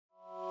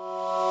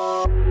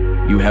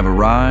You have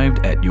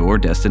arrived at your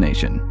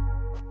destination.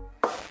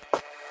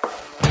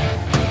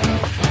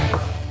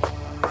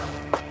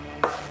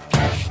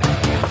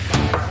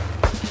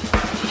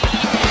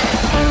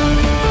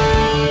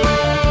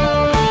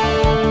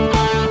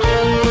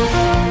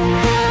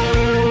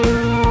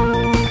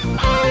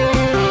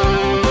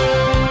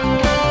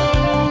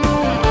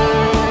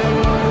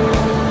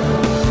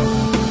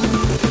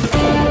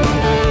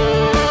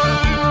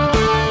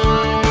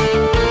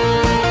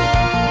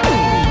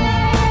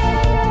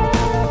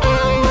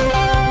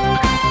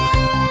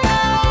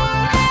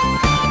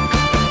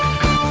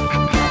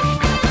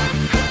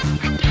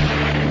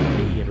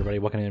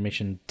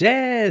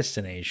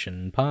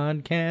 Destination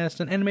Podcast,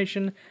 an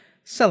animation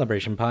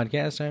celebration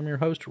podcast. I'm your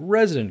host,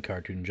 resident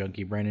cartoon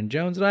junkie Brandon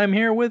Jones, and I'm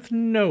here with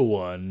no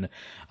one.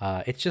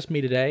 It's just me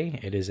today.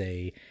 It is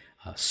a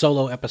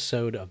solo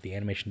episode of the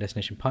Animation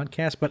Destination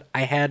Podcast, but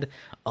I had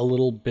a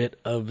little bit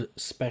of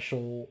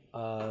special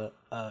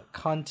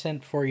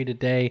content for you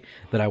today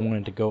that I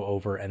wanted to go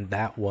over, and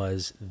that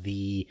was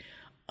the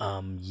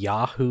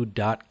Yahoo.com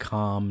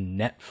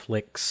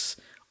Netflix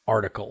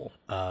article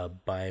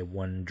by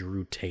one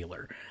Drew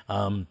Taylor.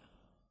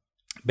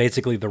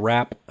 Basically, The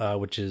Wrap,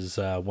 which is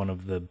one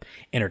of the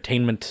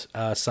entertainment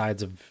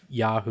sides of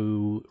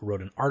Yahoo,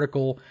 wrote an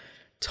article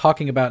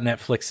talking about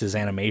Netflix's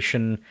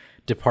animation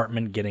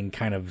department getting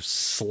kind of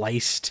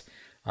sliced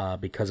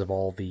because of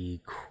all the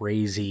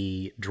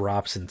crazy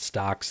drops in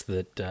stock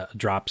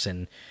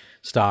and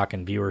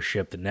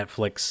viewership that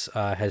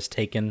Netflix has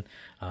taken.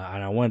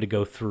 And I wanted to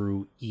go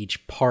through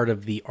each part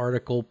of the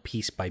article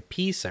piece by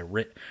piece. I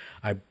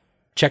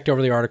checked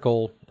over the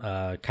article,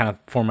 kind of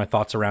formed my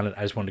thoughts around it.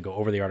 I just wanted to go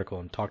over the article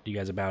and talk to you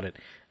guys about it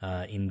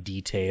in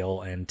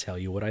detail and tell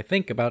you what I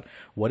think about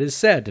what is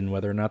said and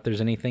whether or not there's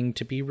anything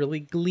to be really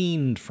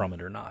gleaned from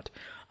it or not.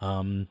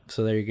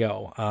 So there you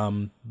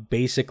go.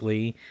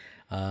 Basically,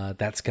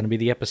 that's going to be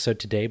the episode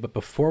today. But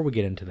before we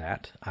get into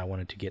that, I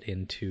wanted to get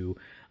into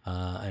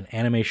an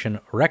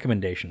animation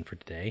recommendation for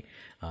today,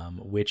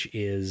 which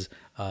is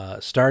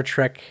Star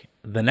Trek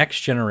The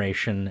Next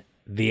Generation,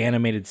 the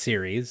animated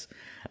series,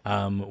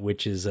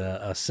 which is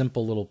a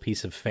simple little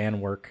piece of fan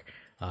work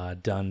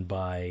done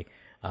by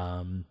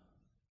a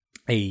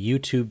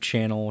YouTube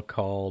channel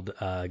called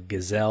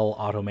Gazelle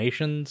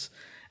Automations,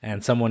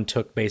 and someone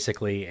took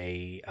basically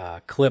a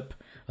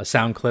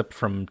sound clip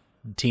from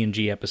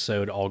TNG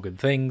episode All Good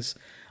Things,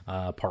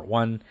 part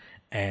 1,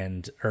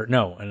 not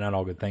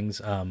All Good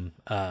Things, Man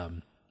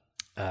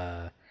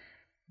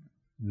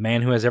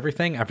Who Has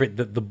Everything. I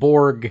forget the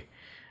Borg.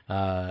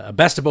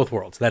 Best of Both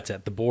Worlds. That's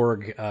it. The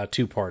Borg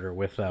two-parter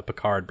with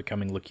Picard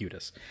becoming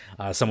Locutus.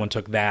 Someone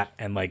took that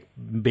and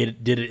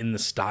did it in the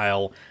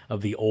style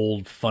of the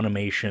old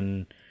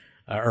Funimation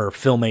or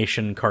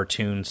Filmation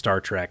cartoon Star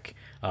Trek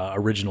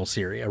original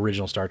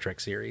Star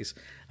Trek series.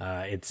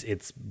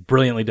 It's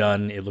brilliantly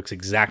done. It looks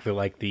exactly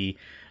like the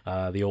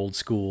old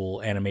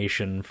school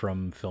animation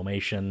from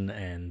Filmation,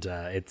 and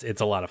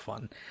it's a lot of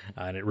fun,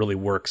 and it really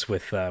works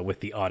with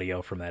the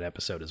audio from that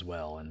episode as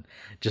well, and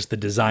just the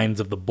designs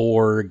of the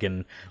Borg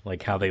and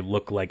how they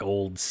look like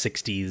old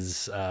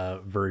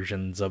 60s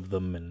versions of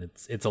them, and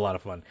it's a lot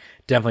of fun.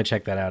 Definitely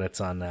check that out.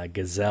 It's on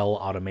Gazelle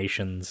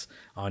Automations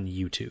on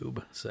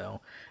YouTube.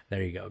 So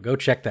there you go. Go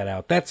check that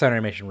out. That's our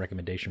animation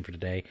recommendation for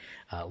today.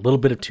 A little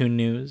bit of Toon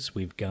News.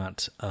 We've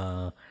got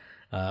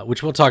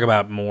which we'll talk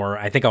about more.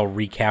 I think I'll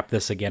recap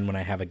this again when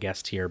I have a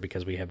guest here,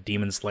 because we have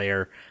Demon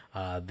Slayer,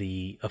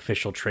 the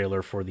official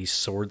trailer for the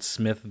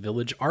Swordsmith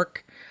Village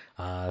arc.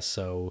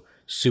 So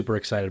super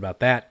excited about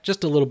that.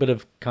 Just a little bit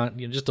of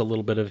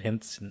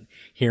hints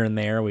here and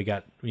there. We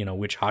got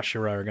which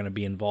Hashira are going to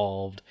be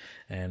involved,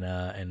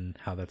 and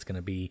how that's going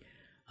to be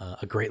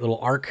a great little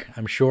arc,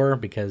 I'm sure,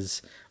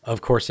 because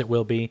of course it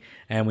will be.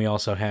 And we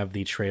also have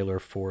the trailer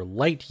for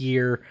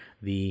Lightyear,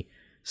 the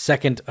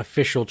second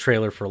official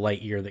trailer for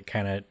Lightyear that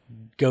kind of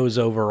goes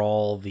over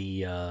all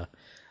the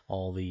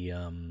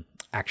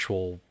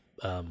actual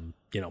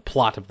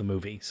plot of the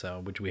movie,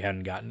 so which we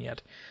hadn't gotten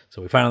yet.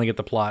 So we finally get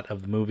the plot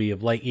of the movie of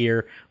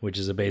Lightyear, which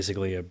is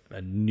basically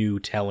a new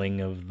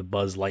telling of the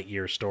Buzz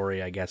Lightyear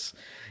story, I guess.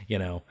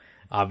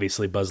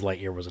 Obviously Buzz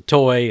Lightyear was a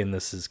toy, and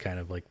this is kind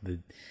of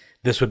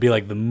this would be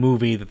like the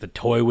movie that the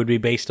toy would be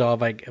based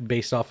off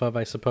of,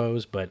 I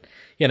suppose. But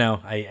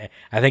I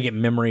think it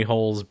memory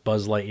holes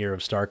Buzz Lightyear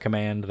of Star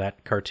Command,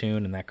 that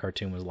cartoon, and that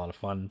cartoon was a lot of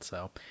fun.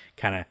 So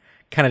kind of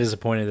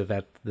disappointed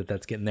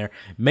that's getting there.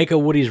 Make a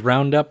Woody's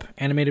Roundup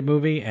animated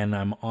movie, and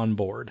I'm on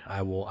board.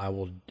 I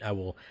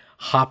will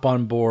hop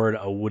on board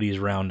a Woody's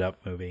Roundup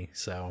movie.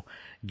 So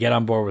get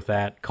on board with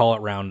that. Call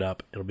it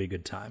Roundup. It'll be a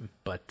good time.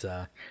 But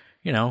there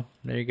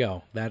you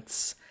go.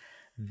 That's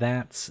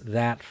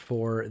that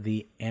for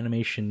the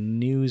animation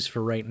news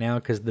for right now,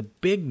 because the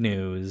big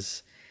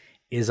news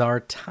is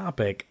our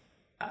topic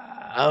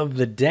of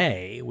the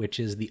day, which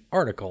is the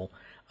article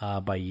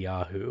by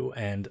Yahoo.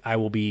 And I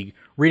will be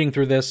reading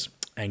through this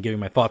and giving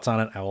my thoughts on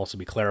it. I will also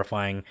be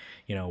clarifying,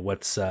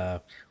 what's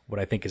what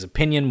I think is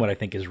opinion, what I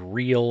think is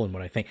real, and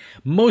what I think.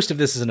 Most of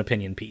this is an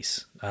opinion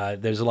piece.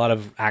 There's a lot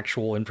of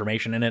actual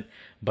information in it,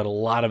 but a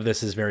lot of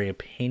this is very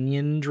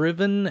opinion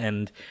driven,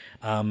 and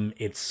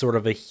it's sort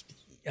of a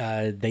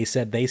they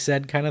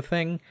said kind of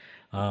thing.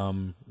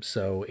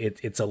 So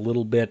it's a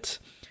little bit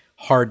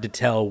hard to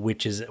tell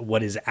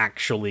what is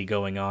actually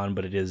going on,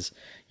 but it is,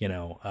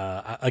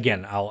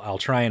 again, I'll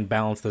try and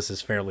balance this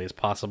as fairly as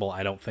possible.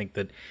 I don't think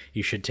that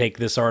you should take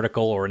this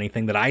article or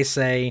anything that I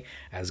say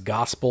as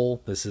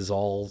gospel. This is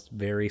all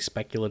very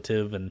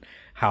speculative and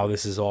how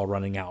this is all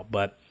running out.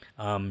 But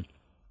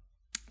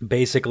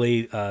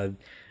basically,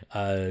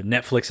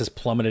 Netflix has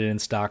plummeted in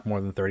stock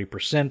more than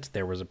 30%.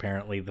 There was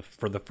apparently,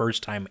 for the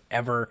first time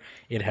ever,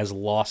 it has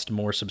lost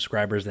more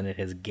subscribers than it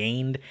has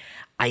gained.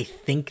 I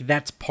think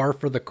that's par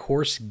for the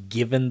course,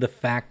 given the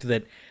fact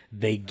that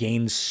they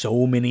gained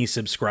so many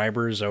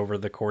subscribers over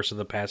the course of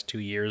the past 2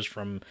 years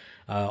from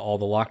all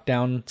the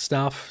lockdown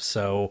stuff.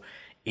 So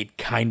it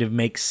kind of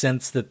makes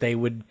sense that they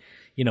would,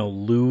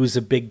 lose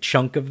a big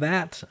chunk of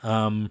that.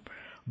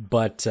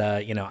 But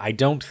I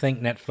don't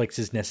think Netflix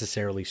is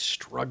necessarily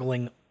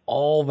struggling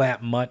all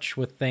that much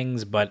with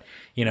things, but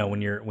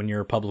when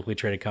you're a publicly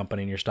traded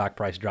company and your stock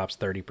price drops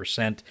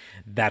 30%,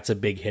 that's a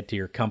big hit to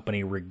your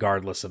company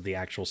regardless of the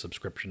actual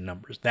subscription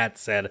numbers. That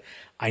said,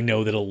 I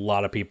know that a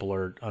lot of people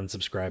are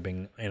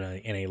unsubscribing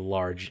in a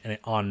large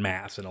en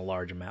masse in a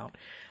large amount.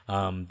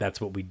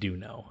 That's what we do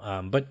know.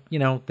 But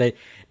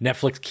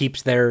Netflix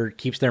keeps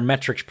their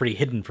metrics pretty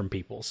hidden from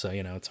people, so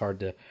it's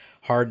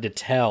hard to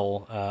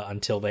tell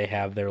until they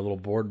have their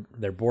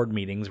board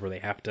meetings where they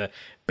have to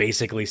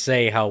basically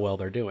say how well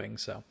they're doing.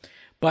 So,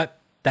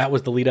 but that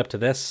was the lead up to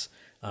this,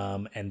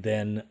 and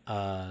then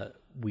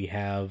we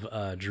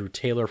have Drew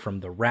Taylor from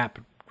The Wrap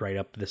write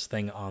up this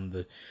thing on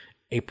the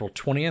April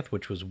 20th,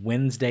 which was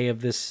Wednesday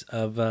of this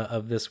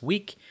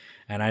week,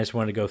 and I just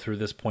wanted to go through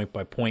this point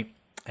by point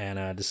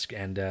and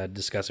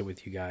discuss it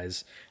with you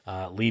guys.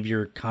 Leave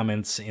your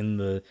comments in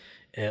the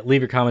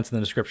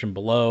description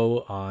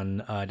below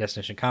on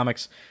Destination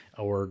Comics,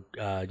 or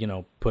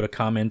put a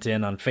comment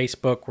in on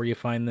Facebook where you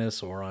find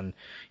this, or on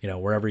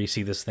wherever you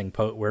see this thing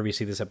wherever you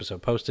see this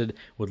episode posted.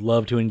 Would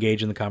love to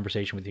engage in the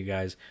conversation with you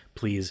guys.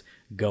 Please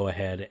go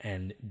ahead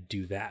and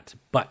do that.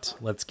 But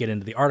let's get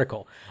into the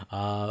article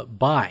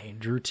by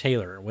Drew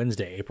Taylor,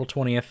 Wednesday, April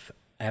 20th,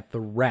 at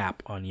The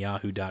Wrap on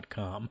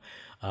Yahoo.com.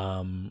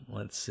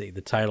 Let's see.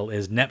 The title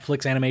is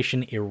Netflix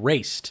Animation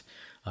Erased.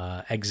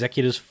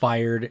 Executives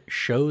fired,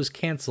 shows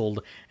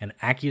canceled, and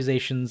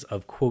accusations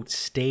of, quote,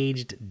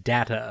 staged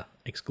data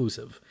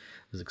exclusive.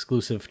 This is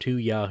exclusive to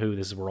Yahoo.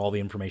 This is where all the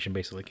information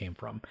basically came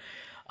from.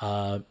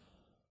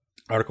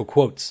 Article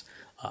quotes,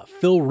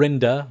 Phil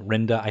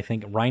Rinda, I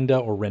think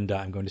Rinda or Rinda,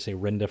 I'm going to say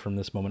Rinda from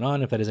this moment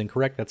on. If that is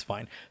incorrect, that's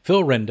fine.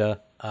 Phil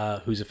Rinda,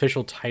 whose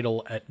official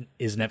title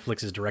is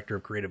Netflix's Director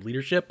of Creative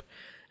Leadership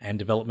and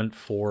Development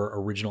for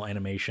Original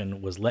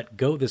Animation, was let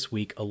go this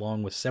week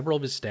along with several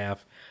of his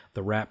staff.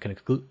 The Wrap can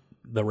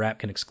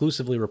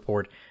exclusively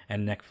report,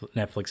 and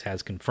Netflix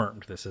has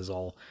confirmed. This is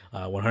all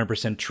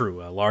 100%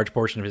 true. A large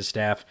portion of his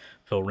staff,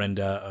 Phil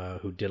Rinda,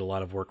 who did a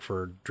lot of work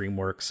for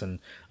DreamWorks and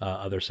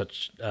other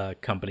such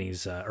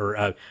companies,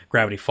 or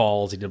Gravity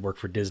Falls, he did work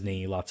for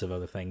Disney, lots of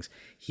other things.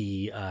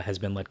 He has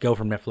been let go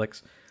from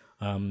Netflix.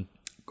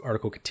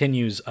 Article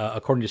continues,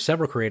 according to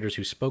several creators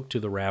who spoke to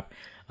The Wrap,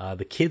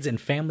 the kids and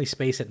family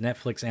space at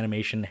Netflix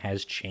Animation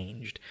has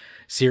changed.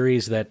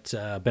 Series that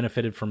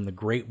benefited from the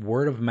great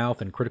word of mouth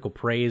and critical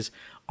praise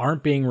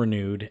aren't being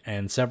renewed,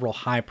 and several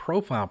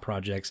high-profile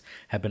projects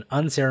have been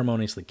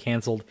unceremoniously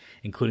canceled,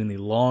 including the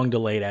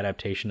long-delayed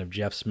adaptation of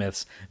Jeff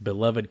Smith's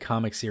beloved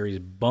comic series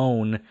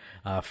Bone,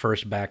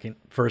 first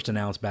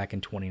announced back in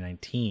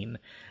 2019.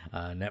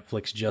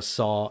 Netflix just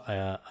saw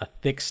a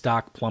thick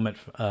stock plummet.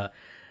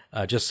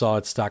 Just saw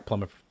its stock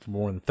plummet for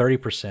more than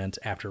 30%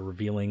 after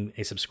revealing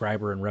a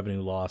subscriber and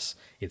revenue loss.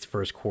 Its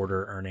first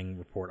quarter earning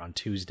report on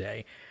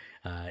Tuesday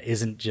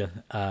isn't just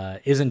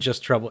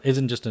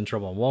in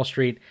trouble on Wall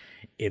Street.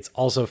 It's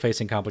also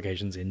facing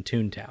complications in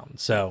Toontown.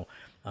 So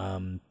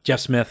Jeff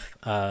Smith,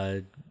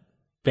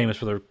 famous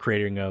for the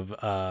creating of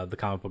the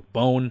comic book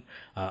Bone,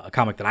 a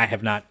comic that I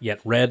have not yet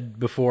read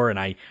before, and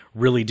I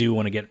really do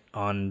want to get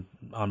on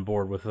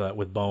board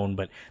with Bone.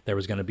 But there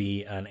was going to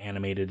be an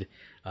animated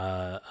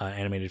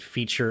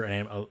feature,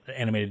 an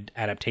animated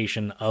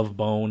adaptation of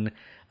Bone,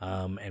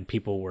 and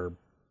people were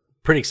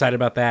pretty excited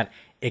about that.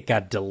 It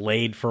got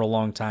delayed for a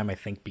long time, I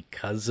think,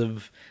 because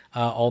of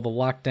all the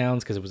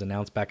lockdowns, because it was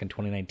announced back in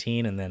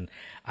 2019, and then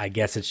I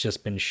guess it's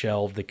just been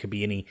shelved. There could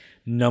be any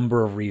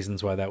number of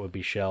reasons why that would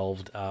be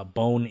shelved.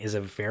 Bone is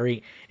a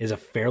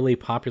fairly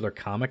popular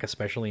comic,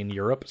 especially in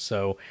Europe,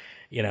 so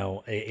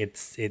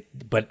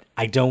but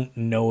I don't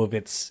know of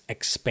its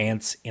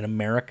expanse in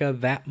America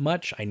that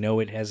much. I know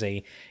it has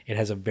a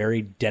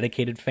very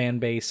dedicated fan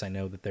base. I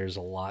know that there's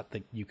a lot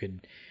that you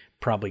could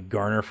probably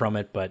garner from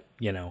it, but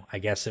I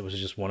guess it was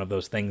just one of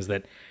those things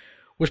that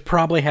was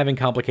probably having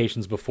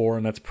complications before,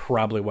 and that's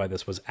probably why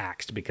this was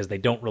axed, because they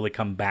don't really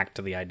come back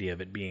to the idea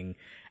of it being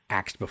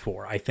axed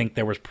before. I think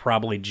there was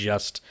probably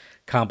just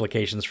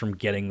complications from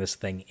getting this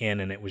thing in,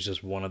 and it was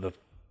just one of the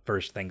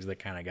first things that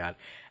kind of got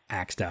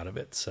axed out of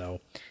it.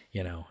 So,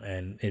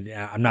 and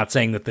I'm not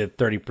saying that the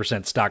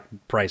 30% stock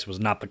price was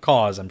not the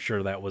cause. I'm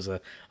sure that was a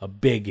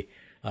big,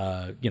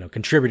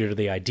 contributor to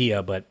the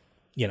idea, but,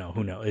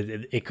 who knows?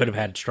 It could have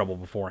had trouble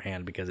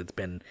beforehand because it's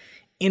been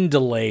in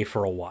delay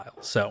for a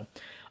while. So,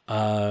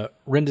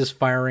 Rinda's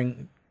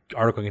firing,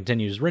 article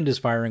continues, Rinda's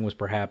firing was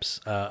perhaps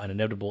an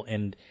inevitable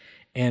end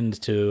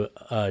to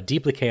a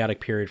deeply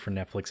chaotic period for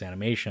Netflix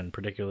animation,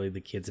 particularly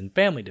the kids and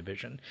family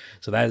division.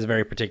 So that is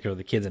very particular.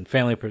 The kids and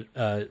family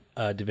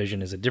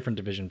division is a different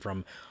division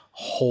from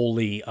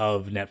wholly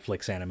of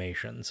Netflix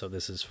animation. So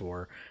this is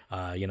for,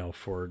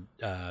 for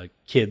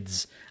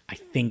kids, I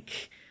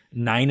think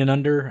 9 and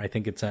under. I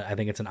think it's a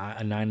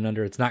 9 and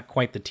under. It's not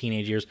quite the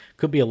teenage years.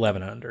 Could be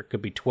 11 and under.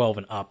 Could be 12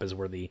 and up is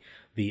where the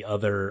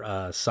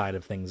other side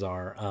of things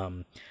are.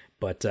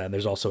 But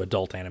there's also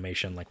adult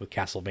animation, like with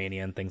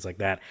Castlevania and things like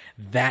that.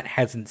 That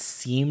hasn't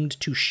seemed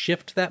to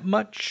shift that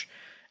much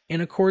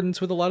in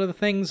accordance with a lot of the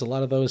things. A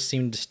lot of those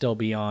seem to still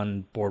be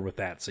on board with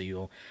that. So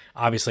you'll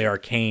obviously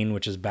Arcane,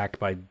 which is backed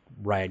by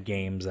Riot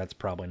Games, that's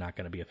probably not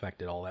going to be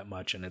affected all that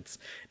much, and it's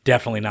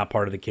definitely not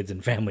part of the kids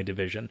and family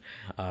division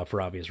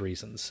for obvious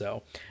reasons.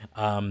 So.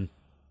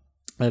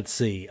 Let's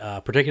see,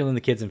 particularly in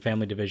the kids and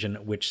family division,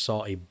 which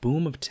saw a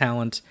boom of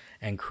talent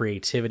and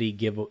creativity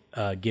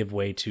give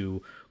way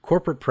to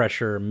corporate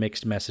pressure,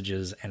 mixed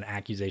messages, and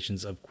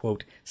accusations of,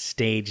 quote,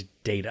 staged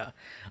data.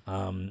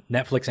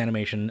 Netflix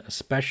animation,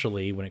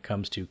 especially when it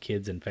comes to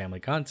kids and family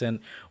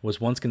content,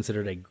 was once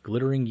considered a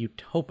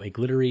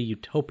glittery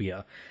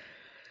utopia.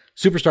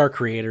 Superstar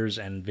creators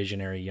and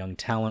visionary young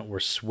talent were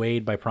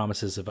swayed by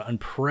promises of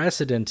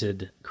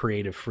unprecedented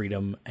creative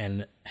freedom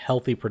and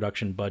healthy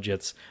production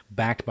budgets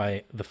backed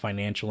by the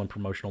financial and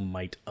promotional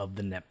might of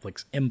the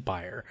Netflix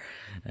empire.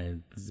 A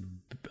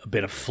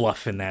bit of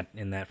fluff in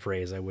that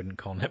phrase. I wouldn't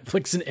call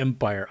Netflix an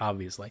empire,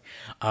 obviously.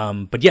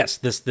 But yes,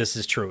 this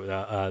is true.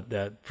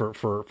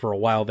 For a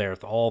while there,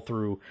 all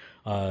through,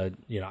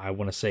 I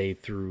want to say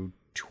through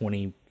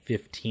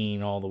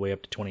 2015 all the way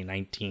up to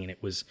 2019,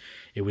 it was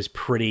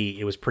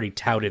pretty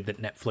touted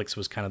that Netflix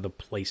was kind of the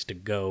place to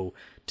go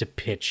to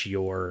pitch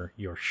your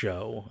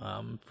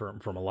show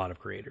from a lot of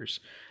creators.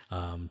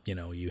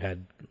 You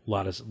had a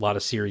lot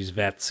of series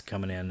vets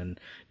coming in and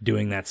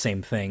doing that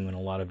same thing, and a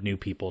lot of new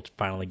people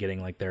finally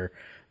getting like their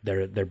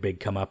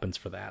big comeuppance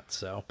for that.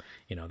 So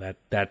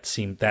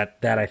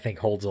that I think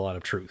holds a lot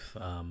of truth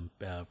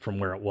from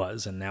where it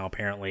was, and now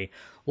apparently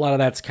a lot of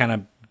that's kind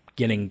of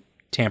getting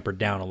tampered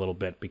down a little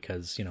bit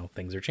because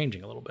things are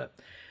changing a little bit.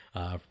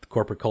 The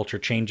corporate culture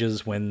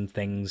changes when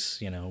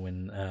things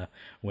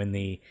when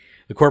the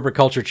corporate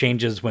culture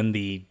changes when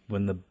the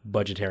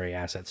budgetary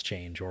assets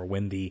change, or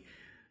when the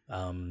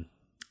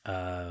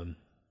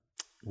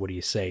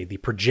the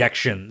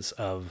projections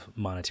of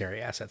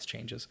monetary assets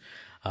changes.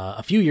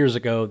 A few years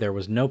ago, there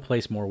was no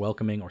place more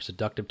welcoming or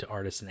seductive to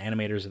artists and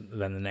animators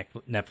than the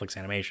Netflix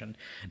animation.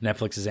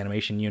 Netflix's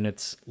animation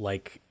units,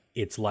 like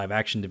its live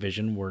action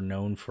division, were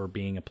known for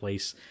being a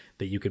place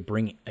that you could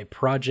bring a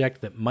project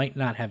that might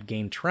not have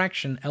gained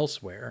traction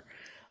elsewhere,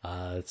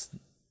 and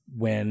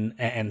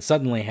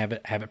suddenly have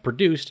it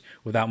produced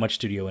without much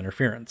studio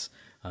interference.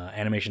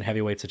 Animation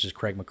heavyweights such as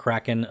Craig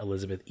McCracken,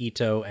 Elizabeth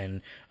Ito,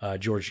 and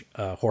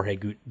Jorge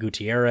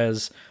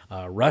Gutierrez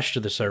rushed to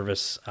the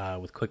service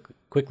with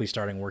quickly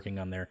starting working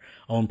on their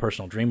own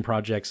personal dream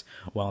projects,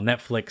 while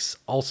Netflix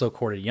also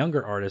courted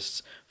younger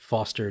artists,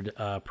 fostered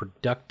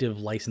productive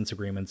license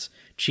agreements,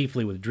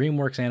 chiefly with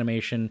DreamWorks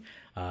Animation,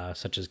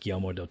 such as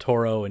Guillermo del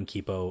Toro and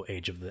Guillermo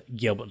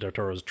del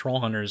Toro's Troll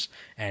Hunters,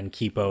 and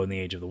Kipo in the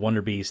Age of the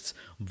Wonder Beasts,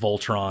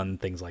 Voltron,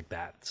 things like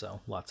that. So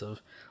lots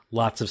of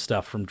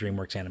stuff from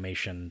DreamWorks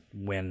Animation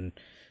when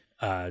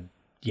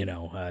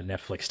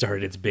Netflix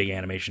started its big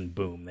animation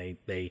boom.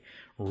 They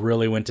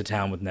really went to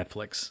town with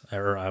Netflix,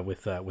 or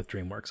with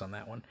DreamWorks on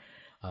that one.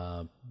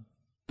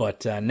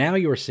 But now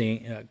you are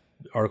seeing,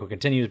 article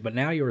continues, but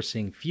now you are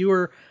seeing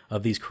fewer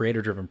of these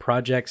creator-driven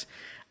projects.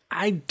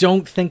 I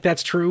don't think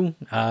that's true.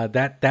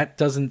 That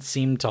doesn't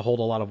seem to hold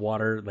a lot of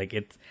water. Like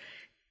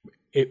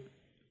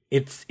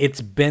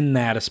it's been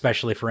that,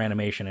 especially for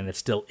animation, and it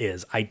still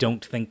is. I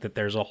don't think that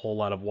there's a whole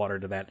lot of water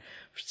to that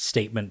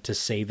statement to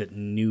say that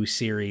new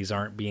series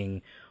aren't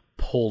being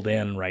pulled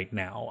in right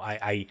now.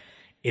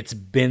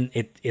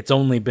 It's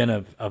only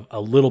been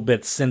a little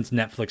bit since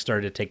Netflix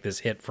started to take this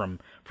hit from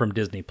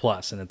Disney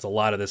Plus, and it's a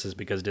lot of this is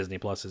because Disney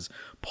Plus is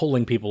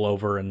pulling people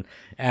over, and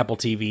Apple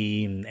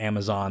TV and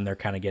Amazon, they're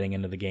kind of getting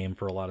into the game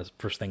for a lot of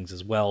things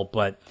as well.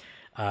 But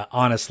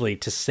honestly,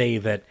 to say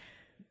that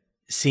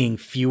seeing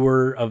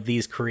fewer of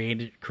these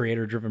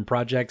creator-driven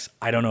projects,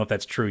 I don't know if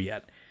that's true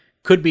yet.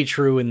 Could be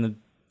true in the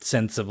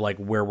sense of like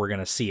where we're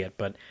going to see it,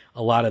 but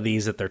a lot of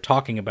these that they're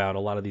talking about, a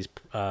lot of these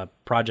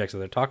projects that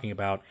they're talking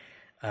about,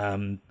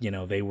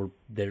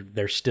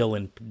 they're still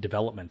in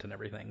development and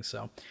everything.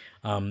 So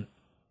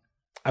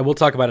I will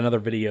talk about another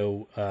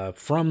video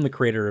from the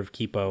creator of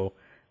Kipo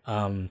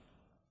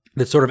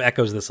that sort of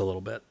echoes this a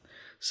little bit.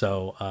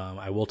 So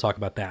I will talk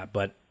about that.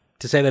 But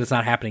to say that it's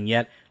not happening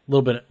yet, a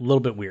little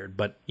bit weird.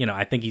 But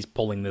I think he's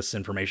pulling this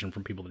information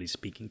from people that he's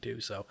speaking to,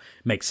 so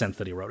it makes sense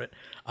that he wrote it.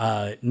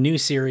 New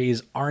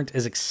series aren't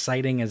as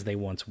exciting as they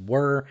once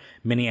were.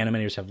 Many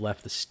animators have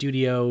left the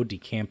studio,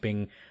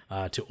 decamping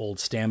to old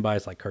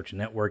standbys like Cartoon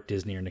Network,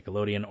 Disney, or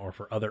Nickelodeon, or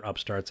for other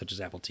upstarts such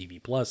as Apple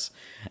TV Plus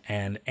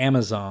and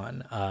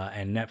Amazon.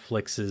 And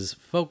Netflix's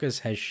focus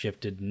has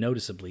shifted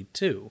noticeably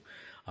too.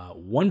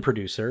 One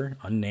producer,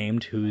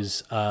 unnamed,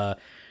 whose show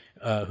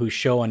on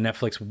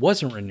Netflix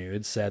wasn't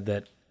renewed, said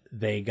that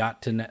they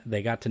got to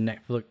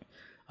Netflix.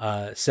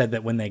 Said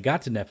that when they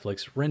got to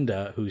Netflix,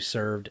 Rinda, who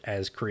served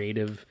as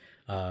creative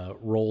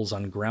roles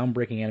on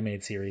groundbreaking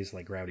animated series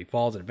like Gravity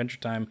Falls and Adventure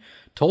Time,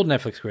 told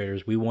Netflix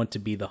creators, "We want to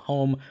be the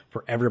home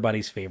for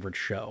everybody's favorite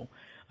show."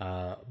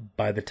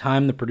 By the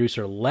time the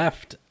producer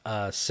left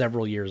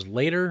several years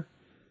later,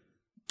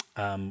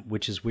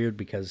 which is weird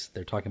because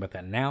they're talking about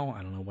that now.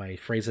 I don't know why he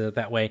phrased it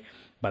that way.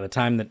 By the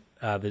time that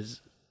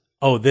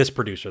this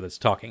producer that's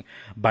talking.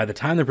 By the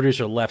time the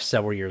producer left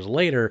several years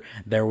later,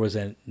 there was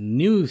a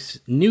new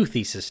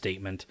thesis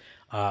statement.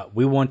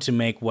 We want to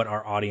make what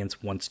our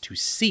audience wants to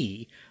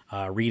see.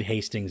 Reed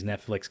Hastings,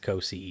 Netflix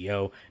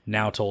co-CEO,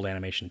 now told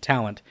Animation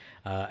Talent,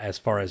 as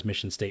far as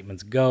mission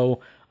statements go,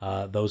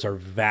 those are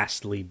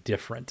vastly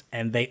different.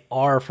 And they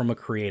are from a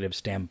creative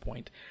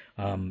standpoint.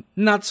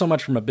 Not so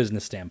much from a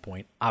business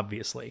standpoint,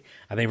 obviously.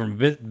 I think from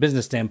a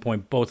business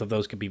standpoint, both of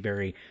those could be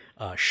very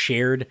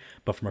shared.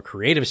 But from a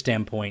creative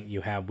standpoint,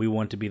 we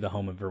want to be the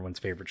home of everyone's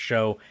favorite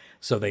show.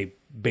 So they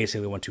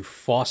basically want to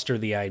foster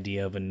the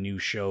idea of a new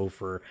show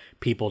for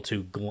people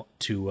to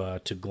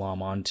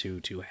glom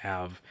onto, to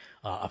have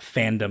a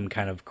fandom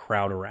kind of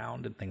crowd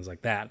around and things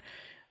like that.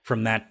 For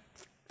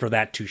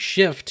that to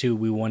shift to,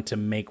 we want to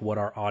make what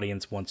our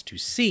audience wants to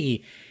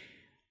see,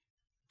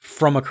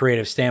 from a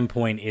creative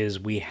standpoint, is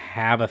we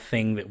have a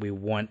thing that we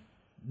want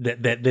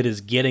that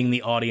is getting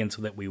the audience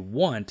that we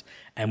want,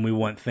 and we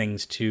want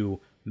things to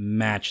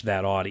match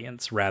that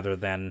audience rather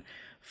than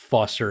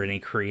foster any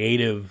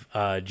creative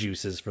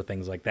juices for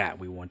things like that.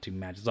 We want to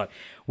match the audience,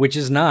 which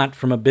is not,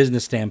 from a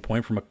business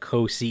standpoint, from a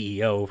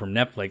co-CEO from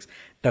Netflix,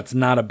 that's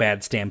not a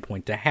bad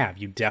standpoint to have.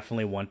 You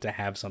definitely want to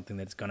have something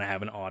that's going to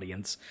have an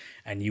audience,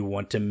 and you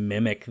want to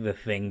mimic the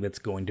thing that's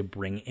going to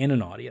bring in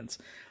an audience.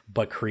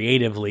 But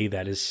creatively,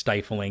 that is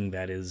stifling,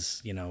 that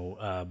is,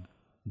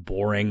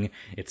 boring.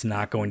 It's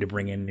not going to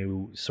bring in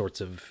new sorts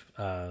of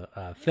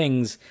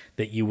things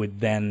that you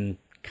would then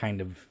kind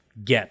of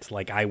get.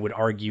 Like, I would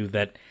argue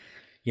that,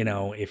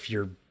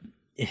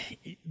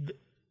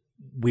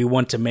 we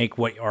want to make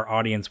what our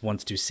audience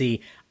wants to see.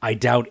 I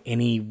doubt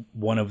any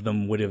one of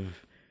them would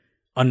have,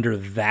 under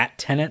that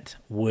tenet,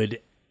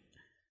 would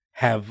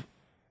have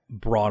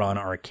brought on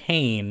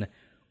Arcane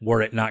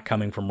were it not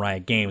coming from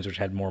Riot Games, which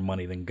had more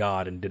money than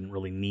God and didn't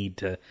really need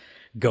to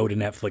go to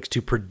Netflix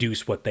to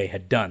produce what they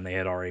had done. They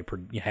had already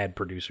had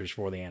producers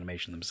for the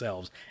animation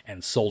themselves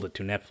and sold it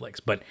to Netflix.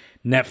 But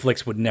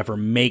Netflix would never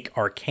make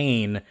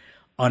Arcane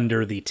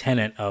under the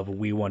tenet of,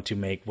 we want to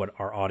make what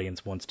our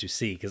audience wants to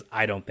see, because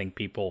I don't think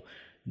people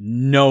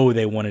know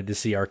they wanted to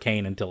see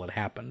Arcane until it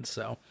happened.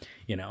 So,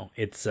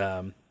 it's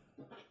a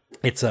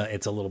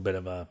little bit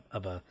of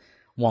a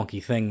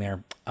wonky thing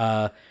there.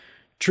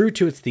 True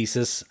to its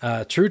thesis,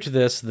 true to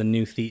this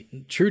new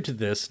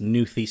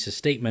thesis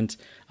statement,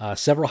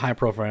 several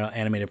high-profile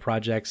animated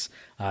projects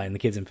in the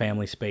kids and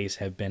family space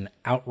have been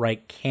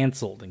outright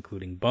canceled,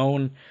 including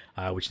Bone,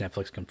 which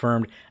Netflix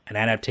confirmed, an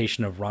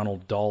adaptation of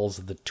Ronald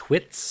Dahl's The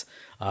Twits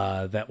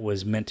that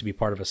was meant to be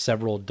part of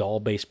several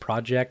doll-based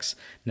projects.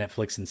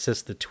 Netflix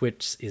insists The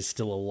Twits is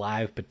still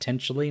alive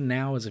potentially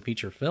now as a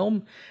feature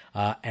film,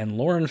 and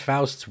Lauren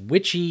Faust's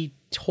witchy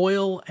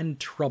Toil and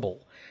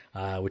Trouble.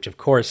 Which, of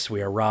course,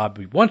 we are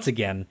robbed once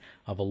again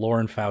of a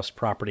Lauren Faust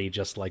property,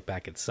 just like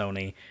back at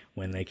Sony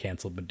when they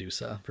canceled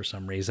Medusa. For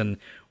some reason,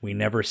 we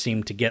never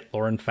seem to get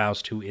Lauren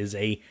Faust, who is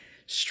a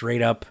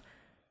straight-up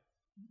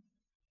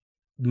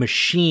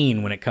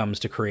machine when it comes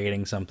to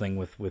creating something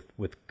with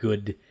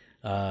good,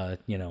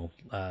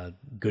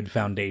 good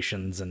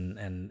foundations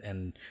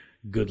and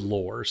good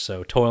lore.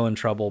 So Toil and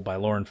Trouble by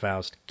Lauren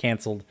Faust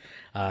canceled.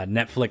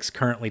 Netflix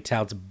currently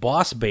touts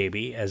Boss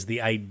Baby as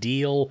the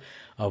ideal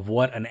of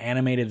what an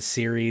animated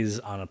series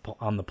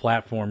on the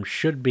platform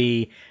should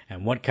be,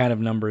 and what kind of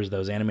numbers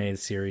those animated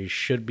series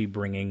should be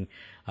bringing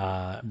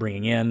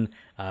in.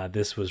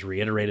 This was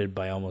reiterated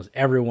by almost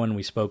everyone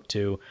we spoke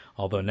to.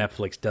 Although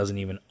Netflix doesn't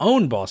even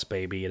own Boss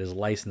Baby, it is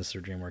licensed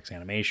through DreamWorks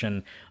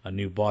Animation. A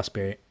new Boss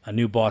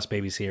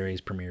Baby series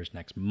premieres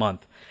next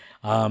month.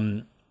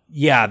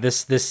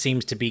 This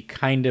seems to be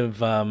kind of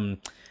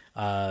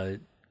the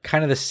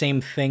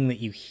same thing that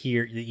you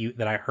hear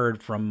that I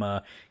heard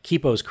from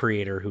Kipo's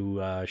creator,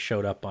 who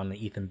showed up on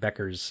the Ethan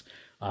Becker's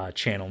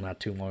channel not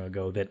too long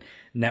ago, that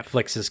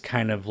Netflix is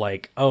kind of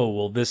like, oh,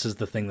 well, this is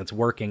the thing that's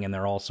working, and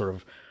they're all sort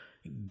of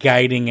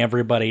guiding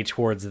everybody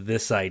towards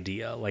this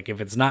idea. Like, if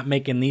it's not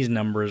making these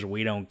numbers,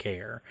 we don't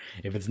care.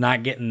 If it's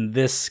not getting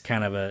this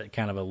kind of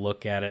a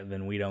look at it,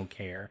 then we don't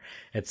care,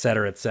 et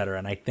cetera, et cetera.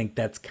 And I think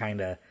that's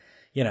kind of,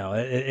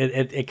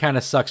 it kind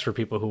of sucks for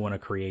people who want to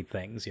create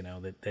things,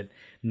 that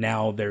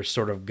now they're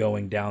sort of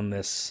going down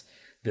this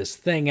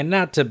thing, and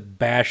not to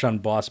bash on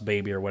Boss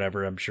Baby or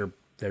whatever. I'm sure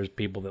there's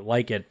people that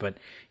like it, but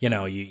you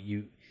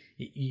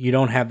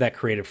don't have that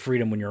creative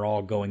freedom when you're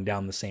all going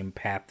down the same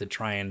path to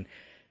try and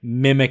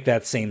mimic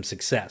that same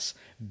success.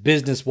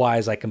 Business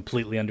wise, I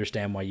completely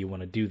understand why you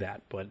want to do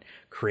that, but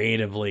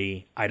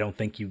creatively, I don't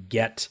think you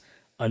get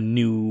a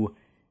new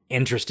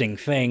interesting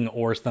thing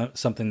or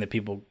something that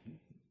people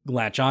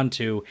latch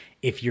onto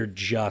if you're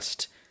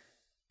just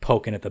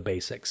poking at the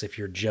basics. If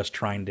you're just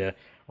trying to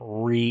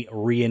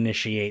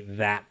reinitiate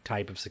that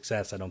type of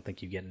success, I don't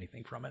think you get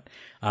anything from it.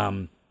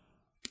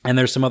 And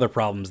there's some other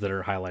problems that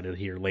are highlighted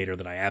here later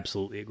that I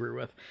absolutely agree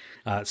with.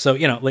 So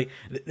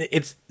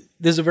this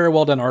is a very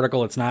well done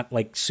article. It's not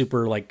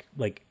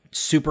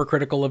super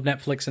critical of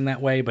Netflix in that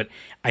way, but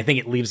I think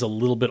it leaves a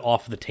little bit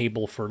off the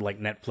table for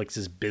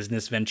Netflix's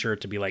business venture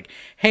to be like,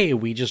 hey,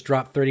 we just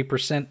dropped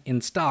 30%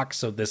 in stock,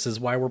 so this is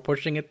why we're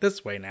pushing it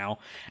this way now.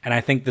 And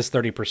I think this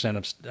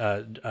 30%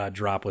 of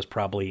drop was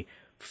probably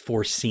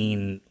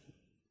foreseen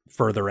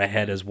further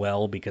ahead as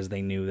well, because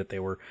they knew that they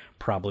were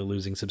probably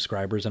losing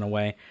subscribers in a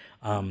way.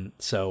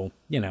 So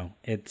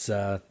it's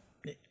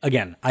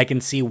again, I can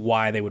see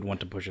why they would want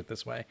to push it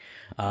this way.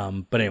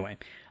 But anyway,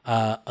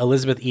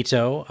 Elizabeth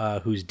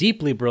Ito, whose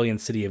deeply brilliant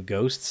City of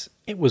Ghosts,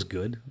 it was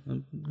good.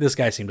 This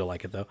guy seemed to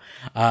like it though,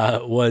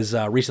 was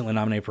recently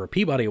nominated for a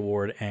Peabody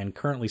Award and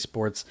currently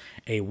sports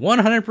a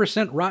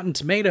 100% Rotten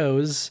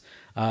Tomatoes,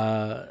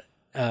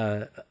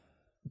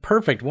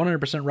 perfect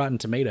 100% Rotten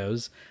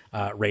Tomatoes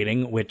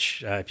rating,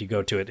 which if you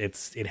go to it,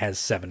 it has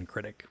 7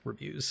 critic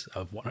reviews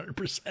of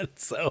 100%.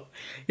 So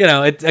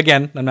it's,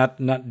 again, I'm not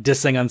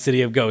dissing on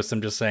City of Ghosts.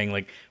 I'm just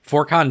saying,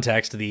 for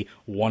context, the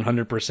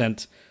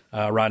 100%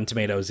 Rotten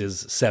Tomatoes is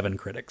 7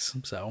 critics.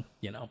 So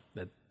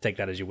take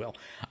that as you will.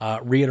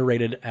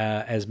 Reiterated,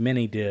 as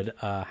many did,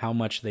 how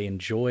much they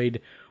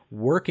enjoyed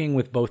working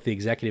with both the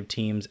executive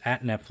teams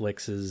at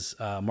Netflix's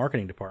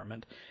marketing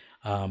department.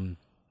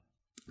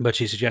 But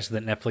she suggested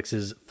that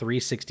Netflix's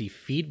 360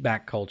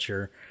 feedback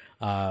culture,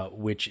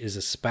 which is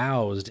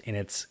espoused in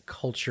its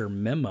culture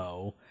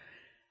memo,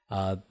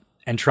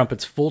 and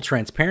trumpets full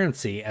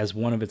transparency as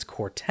one of its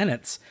core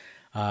tenets,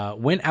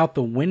 went out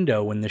the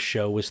window when the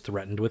show was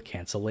threatened with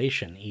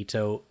cancellation.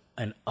 Ito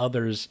and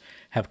others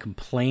have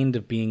complained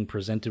of being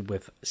presented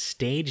with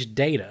staged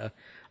data,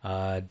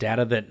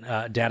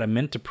 data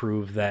meant to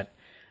prove that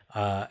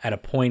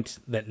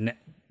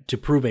to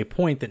prove a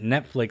point that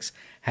Netflix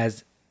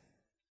has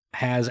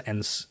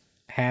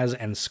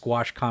and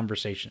squash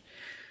conversation.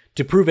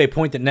 To prove a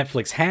point that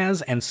Netflix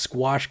has and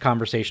squash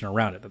conversation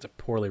around it. That's a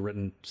poorly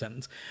written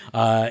sentence.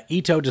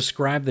 Ito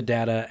described the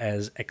data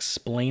as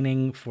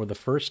explaining for the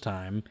first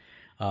time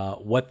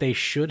what they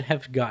should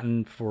have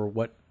gotten for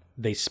what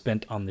they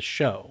spent on the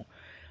show.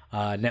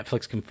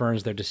 Netflix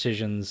confirms their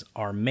decisions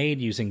are made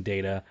using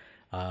data,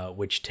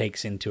 which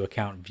takes into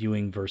account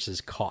viewing versus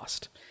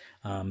cost.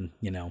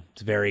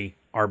 It's very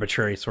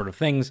arbitrary sort of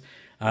things.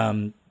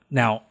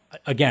 Now,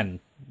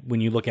 again,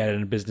 when you look at it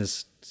in a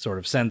business sort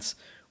of sense,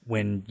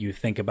 when you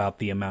think about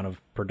the amount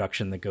of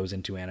production that goes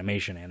into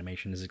animation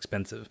is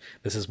expensive.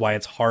 This is why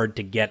it's hard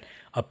to get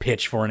a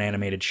pitch for an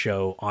animated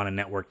show on a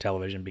network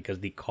television, because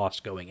the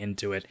cost going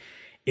into it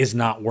is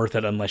not worth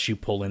it unless you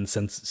pull in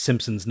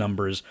Simpsons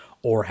numbers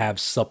or have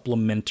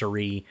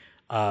supplementary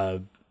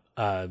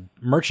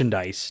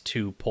merchandise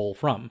to pull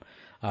from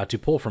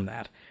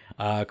that.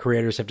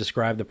 Creators have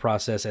described the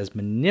process as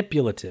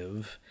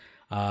manipulative.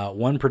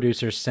 One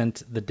producer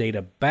sent the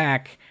data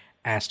back,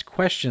 asked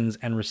questions,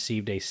 and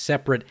received a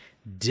separate,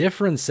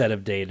 different set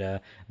of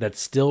data that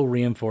still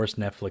reinforced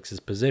Netflix's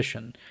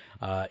position.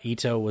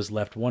 Ito was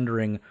left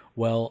wondering,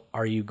 well,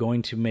 are you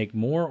going to make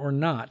more or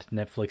not?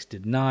 Netflix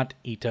did not.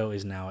 Ito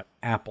is now at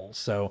Apple.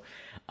 So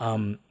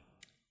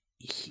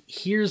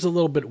here's a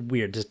little bit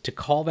weird. To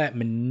call that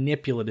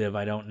manipulative,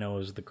 I don't know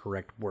is the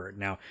correct word.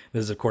 Now,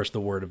 this is, of course,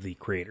 the word of the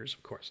creators,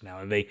 of course.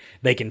 Now,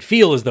 they can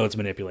feel as though it's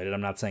manipulated.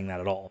 I'm not saying that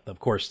at all. Of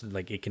course,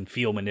 it can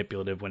feel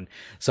manipulative when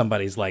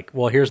somebody's like,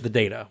 well, here's the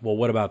data. Well,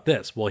 what about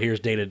this? Well,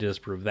 here's data to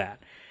disprove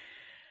that.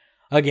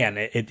 Again,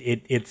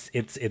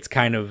 it's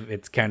kind of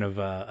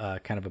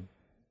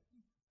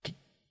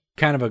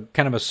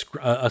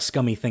a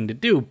scummy thing to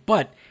do,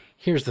 but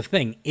here's the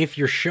thing. If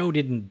your show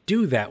didn't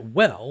do that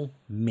well,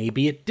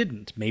 maybe it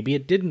didn't. Maybe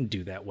it didn't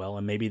do that well,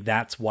 and maybe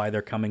that's why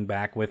they're coming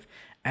back with,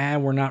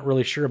 we're not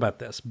really sure about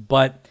this.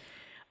 But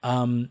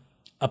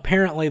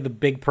apparently the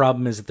big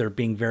problem is that they're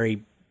being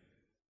very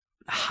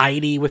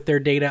hidey with their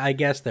data, I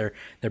guess. They're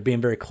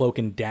being very cloak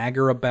and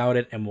dagger about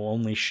it, and will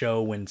only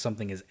show when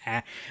something is...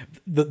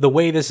 The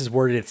way this is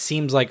worded, it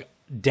seems like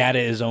data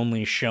is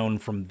only shown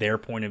from their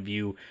point of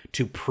view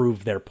to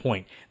prove their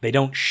point. They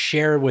don't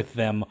share with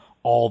them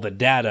all the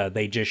data.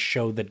 They just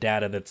show the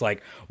data that's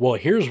like, well,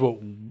 here's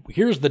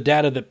the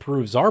data that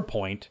proves our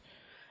point.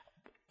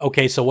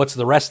 okay, so what's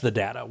the rest of the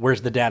data?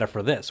 Where's the data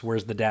for this?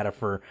 Where's the data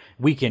for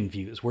weekend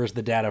views? Where's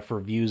the data for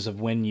views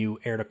of when you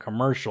aired a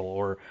commercial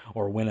or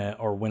when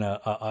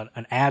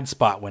an ad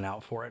spot went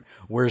out for it?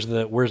 Where's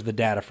the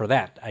data for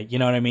that? You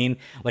know what I mean?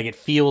 Like, it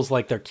feels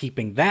like they're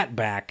keeping that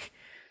back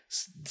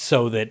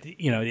so that,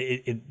 you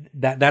know,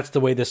 that's the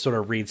way this sort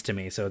of reads to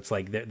me. So it's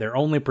like they're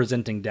only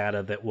presenting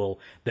data that will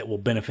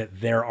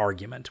benefit their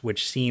argument,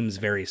 which seems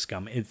very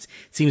it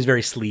seems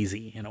very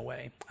sleazy in a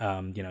way.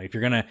 You know, if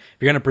you're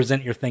gonna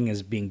present your thing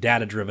as being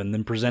data driven,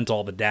 then present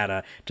all the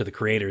data to the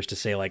creators to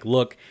say, like,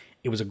 look,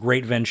 it was a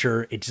great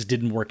venture. It just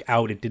didn't work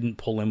out. It didn't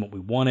pull in what we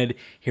wanted.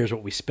 Here's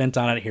what we spent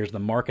on it. Here's the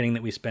marketing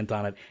that we spent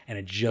on it. And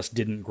it just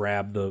didn't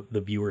grab the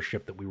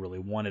viewership that we really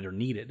wanted or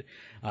needed,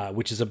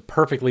 which is a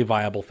perfectly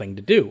viable thing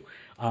to do.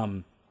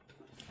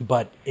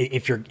 But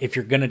if you're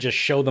going to just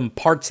show them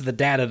parts of the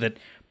data that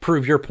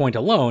prove your point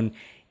alone,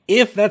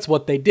 if that's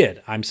what they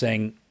did, I'm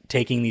saying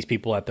taking these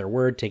people at their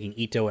word, taking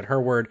Ito at her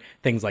word,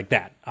 things like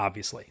that,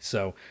 obviously.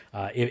 So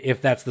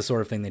if that's the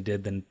sort of thing they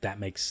did, then that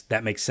makes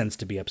sense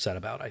to be upset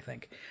about, I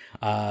think.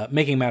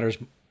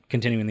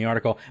 Continuing the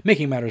article,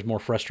 making matters more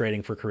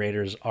frustrating for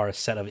creators are a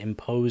set of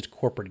imposed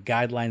corporate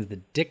guidelines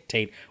that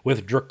dictate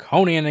with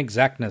draconian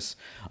exactness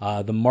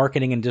the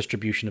marketing and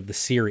distribution of the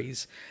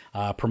series.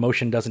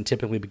 Promotion doesn't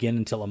typically begin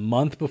until a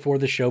month before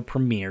the show's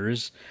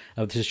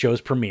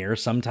premiere.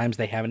 Sometimes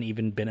they haven't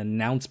even been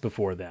announced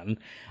before then.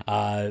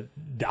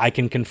 I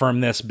can confirm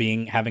this,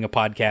 having a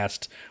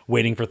podcast,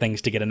 waiting for things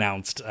to get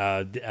announced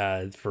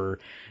for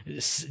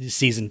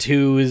season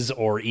 2s,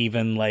 or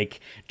even like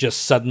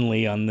just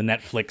suddenly on the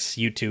Netflix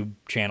YouTube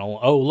channel,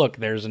 oh look,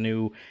 there's a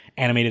new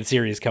animated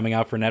series coming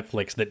out for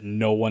Netflix that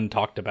no one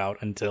talked about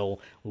until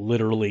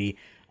literally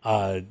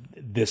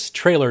this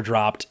trailer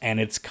dropped and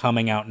it's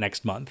coming out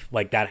next month.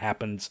 Like, that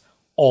happens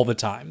all the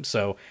time.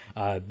 So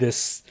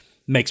this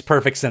makes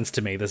perfect sense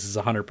to me. This is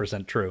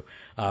 100% true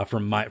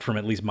from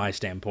at least my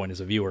standpoint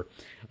as a viewer.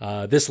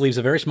 This leaves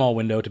a very small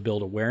window to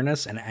build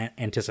awareness and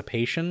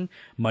anticipation,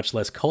 much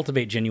less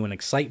cultivate genuine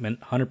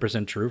excitement.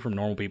 100% true from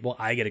normal people.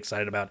 I get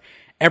excited about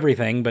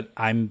everything, but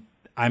I'm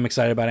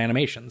excited about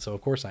animation, so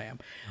of course I am.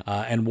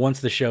 And once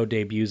the show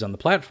debuts on the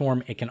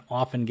platform, it can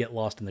often get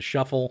lost in the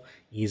shuffle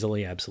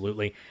easily,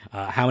 absolutely.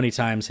 How many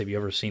times have you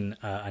ever seen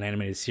an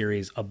animated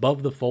series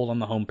above the fold on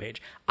the homepage?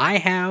 I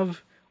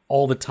have,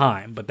 all the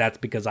time, but that's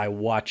because I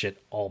watch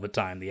it all the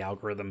time. The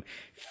algorithm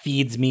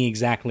feeds me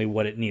exactly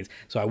what it needs.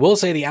 So I will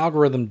say the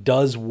algorithm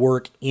does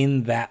work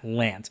in that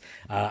lens.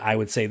 I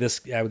would say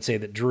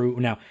that Drew,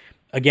 now,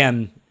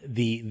 again,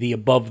 the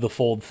above the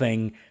fold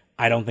thing,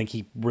 I don't think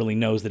he really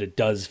knows that it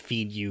does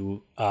feed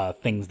you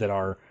things that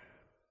are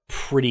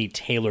pretty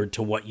tailored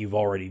to what you've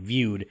already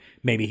viewed.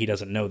 Maybe he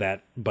doesn't know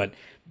that, but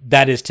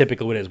that is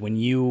typically what it is. When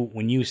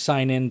you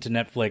sign in to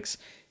Netflix,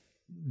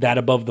 that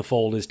above the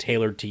fold is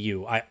tailored to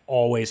you. I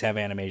always have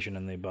animation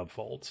in the above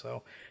fold,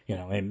 so you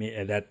know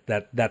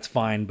that's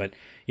fine. But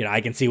you know, I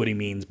can see what he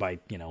means by,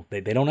 you know, they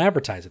don't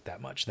advertise it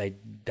that much.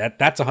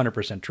 That's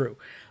 100% true.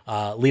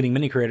 Leading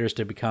many creators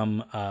to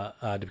become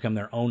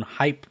their own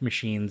hype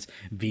machines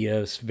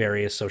via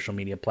various social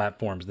media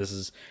platforms. This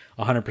is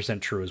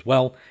 100% true as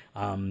well.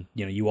 You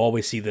know, you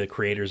always see the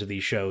creators of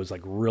these shows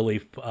like really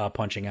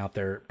punching out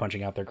their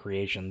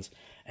creations,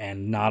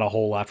 and not a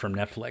whole lot from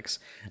Netflix.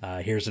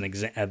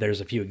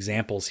 There's a few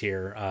examples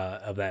here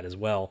of that as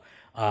well.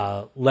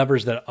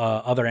 Levers that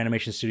other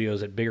animation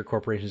studios at bigger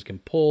corporations can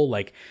pull,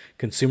 like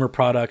consumer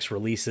products,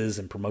 releases,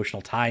 and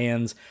promotional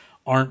tie-ins,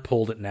 aren't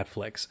pulled at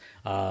Netflix.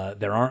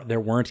 There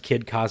weren't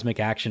Kid Cosmic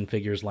action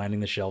figures lining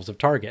the shelves of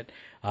Target.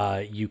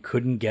 You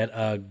couldn't get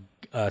a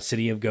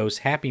City of Ghosts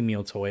Happy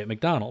Meal toy at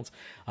McDonald's.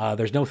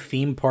 There's no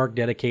theme park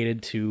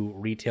dedicated to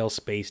retail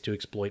space to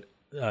exploit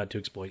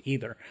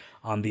either.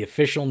 On the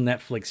official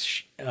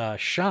Netflix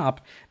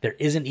shop, there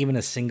isn't even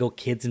a single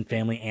kids and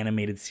family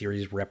animated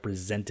series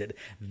represented.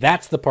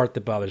 That's the part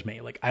that bothers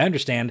me. Like, I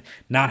understand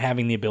not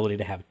having the ability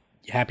to have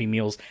Happy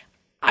Meals.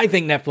 I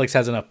think Netflix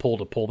has enough pull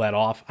to pull that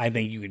off. I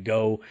think you could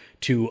go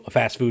to a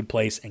fast food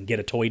place and get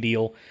a toy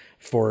deal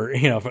for,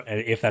 you know,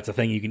 if that's a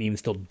thing you can even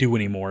still do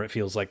anymore. It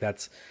feels like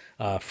that's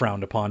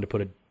frowned upon to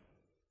put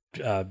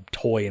a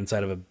toy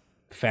inside of a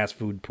fast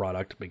food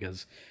product,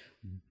 because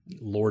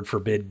Lord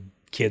forbid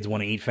kids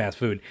want to eat fast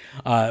food.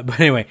 But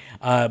anyway,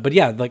 but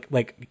yeah,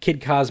 like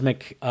Kid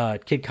Cosmic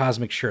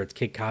shirts,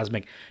 Kid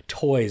Cosmic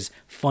toys,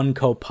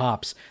 Funko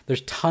Pops.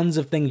 There's tons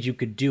of things you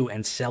could do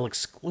and sell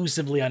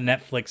exclusively on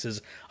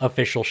Netflix's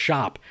official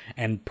shop,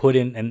 and put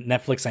in. And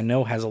Netflix, I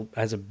know,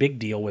 has a big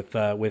deal with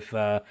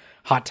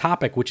Hot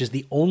Topic, which is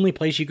the only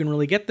place you can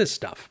really get this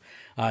stuff.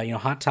 You know,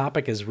 Hot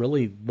Topic is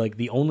really like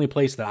the only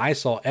place that I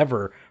saw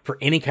ever for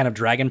any kind of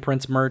Dragon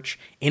Prince merch,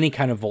 any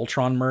kind of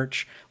Voltron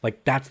merch.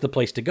 Like, that's the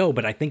place to go.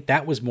 But I think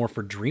that was more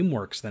for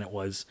DreamWorks than it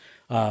was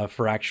and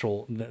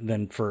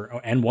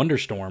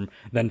Wonderstorm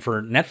than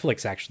for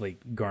Netflix actually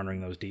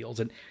garnering those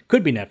deals. It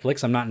could be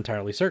Netflix. I'm not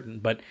entirely certain.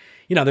 But,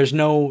 you know, there's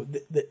no...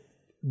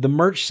 The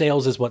merch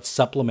sales is what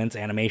supplements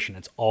animation.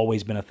 It's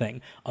always been a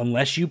thing.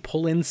 Unless you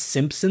pull in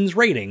Simpsons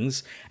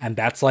ratings, and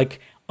that's like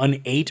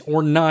an 8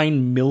 or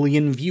 9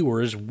 million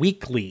viewers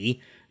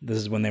weekly. This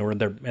is when they were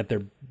at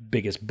their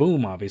biggest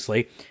boom,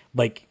 obviously.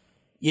 Like,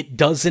 it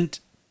doesn't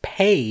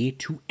pay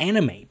to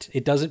animate.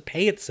 It doesn't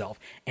pay itself.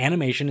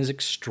 Animation is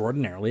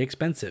extraordinarily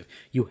expensive.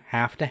 You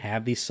have to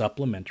have these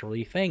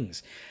supplementary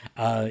things.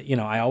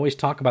 I always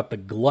talk about the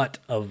glut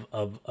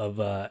of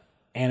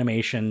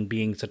animation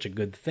being such a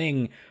good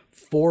thing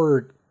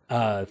for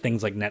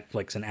things like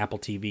Netflix and Apple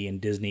TV and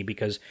Disney,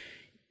 because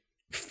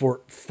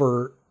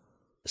for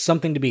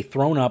something to be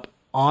thrown up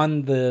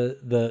on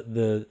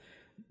the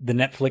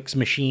Netflix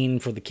machine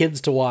for the kids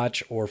to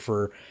watch, or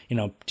for,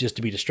 just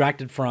to be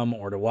distracted from,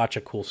 or to watch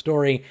a cool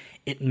story,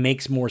 it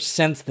makes more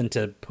sense than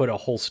to put a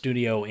whole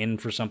studio in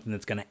for something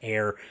that's going to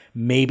air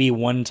maybe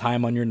one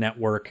time on your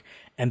network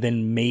and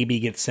then maybe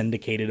get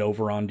syndicated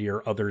over onto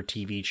your other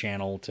TV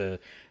channel to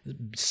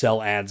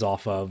sell ads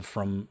off of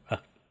from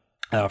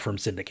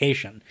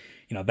syndication.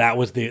 That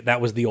was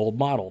the old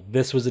model.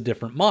 This was a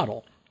different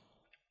model.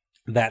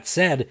 That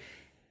said,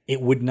 it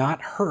would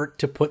not hurt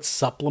to put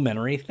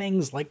supplementary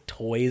things like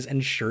toys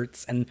and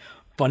shirts and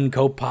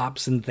Funko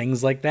Pops and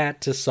things like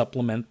that to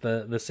supplement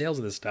the sales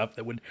of this stuff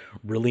that would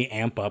really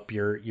amp up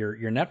your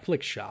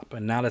Netflix shop.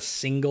 And not a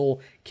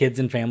single kids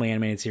and family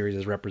animated series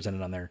is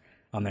represented on their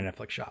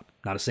Netflix shop.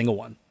 Not a single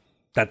one.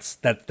 That's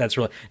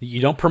really,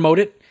 you don't promote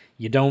it.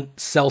 You don't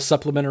sell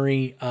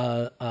supplementary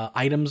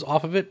items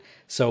off of it.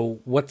 So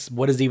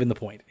what is even the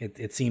point?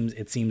 It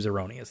seems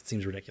erroneous. It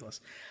seems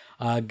ridiculous.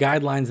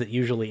 Guidelines that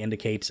usually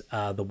indicate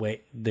the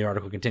way, the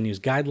article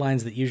continues,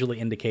 guidelines that usually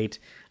indicate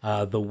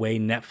the way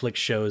Netflix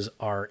shows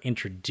are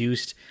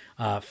introduced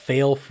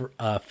fail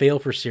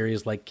for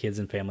series like kids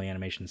and family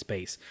animation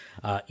space.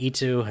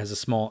 E2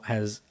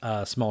 has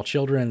small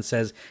children and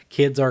says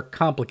kids are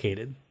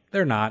complicated.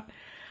 They're not.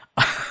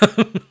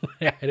 I'm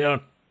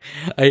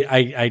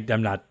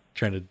not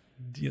trying to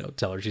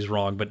tell her she's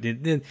wrong, but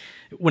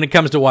when it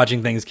comes to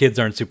watching things, kids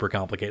aren't super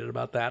complicated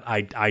about that.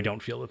 I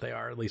don't feel that they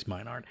are. At least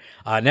mine aren't.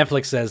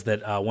 Netflix says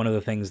that one of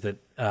the things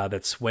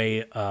that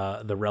sway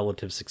the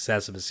relative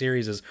success of a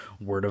series is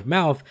word of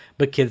mouth,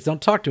 but kids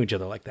don't talk to each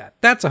other like that.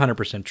 That's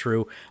 100%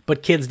 true,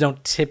 but kids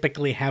don't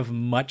typically have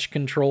much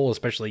control,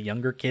 especially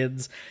younger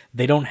kids.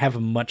 They don't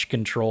have much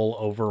control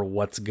over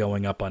what's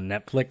going up on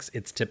Netflix.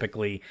 It's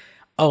typically,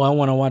 oh, I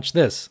want to watch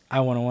this.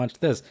 I want to watch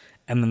this.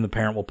 And then the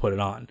parent will put it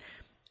on.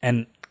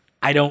 And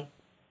I know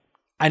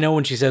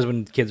when she says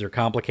when kids are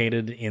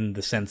complicated, in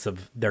the sense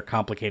of they're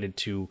complicated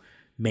to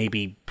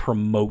maybe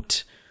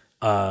promote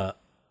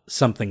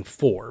something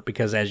for,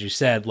 because as you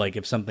said, like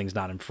if something's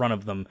not in front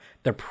of them,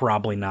 they're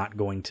probably not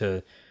going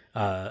to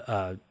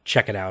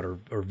check it out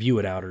or view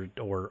it out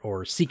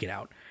or seek it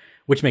out,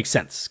 which makes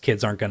sense.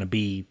 Kids aren't going to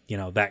be,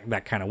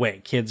 that kind of way.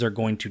 Kids are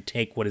going to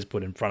take what is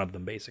put in front of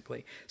them,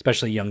 basically,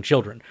 especially young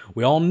children.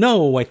 We all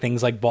know why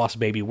things like Boss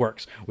Baby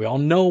works. We all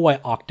know why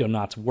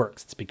Octonauts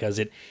works. It's because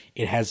it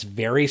has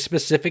very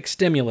specific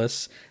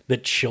stimulus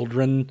that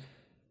children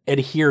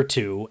adhere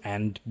to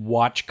and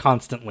watch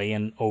constantly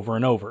and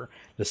over.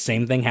 The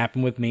same thing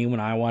happened with me when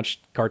I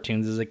watched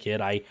cartoons as a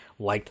kid. I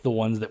liked the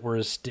ones that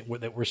were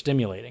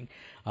stimulating.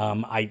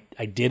 I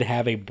did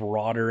have a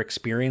broader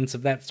experience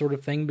of that sort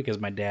of thing because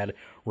my dad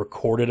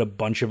recorded a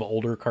bunch of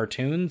older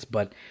cartoons,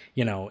 but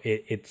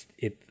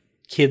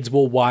kids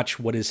will watch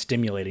what is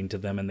stimulating to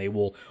them, and they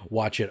will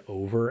watch it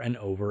over and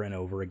over and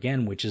over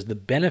again, which is the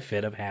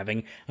benefit of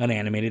having an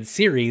animated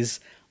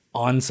series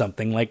on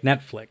something like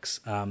Netflix.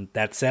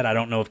 That said, I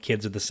don't know if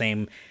kids are the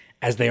same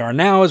as they are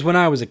now as when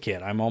I was a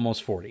kid. I'm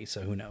almost 40,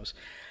 so who knows?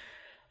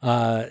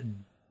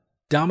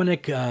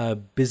 Dominic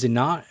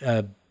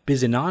Bisignano,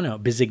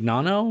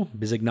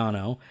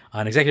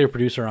 an executive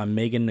producer on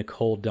Megan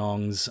Nicole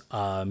Dong's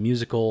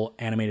musical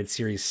animated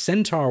series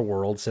Centaur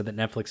World, said that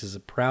Netflix is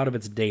proud of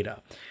its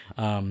data.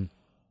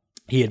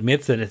 He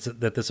admits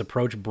that this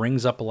approach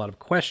brings up a lot of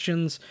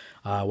questions,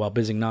 while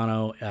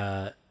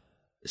Bisignano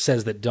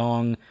says that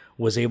Dong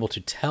was able to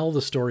tell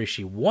the story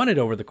she wanted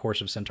over the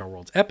course of Centaur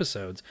World's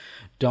episodes.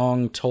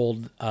 Dong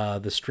told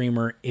the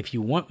streamer, "If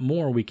you want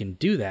more, we can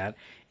do that."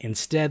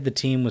 Instead, the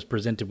team was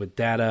presented with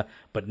data,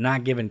 but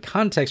not given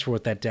context for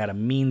what that data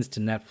means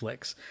to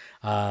Netflix.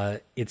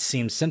 It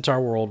seems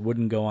Centaur World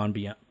wouldn't go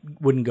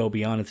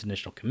beyond its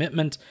initial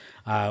commitment.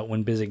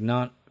 When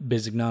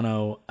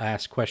Bisignano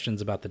asked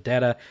questions about the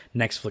data,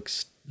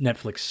 Netflix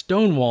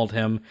stonewalled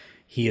him.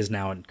 He is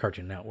now at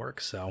Cartoon Network.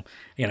 So,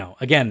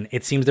 again,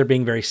 it seems they're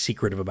being very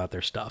secretive about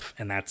their stuff.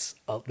 And that's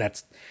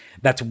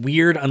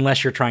weird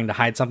unless you're trying to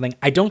hide something.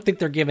 I don't think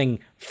they're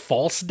giving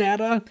false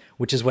data,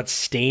 which is what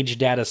stage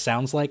data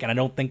sounds like. And I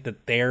don't think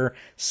that they're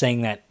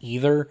saying that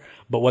either.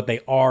 But what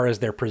they are is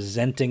they're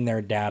presenting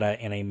their data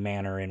in a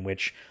manner in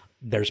which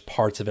there's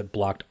parts of it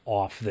blocked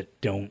off that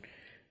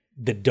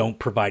don't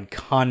provide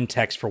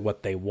context for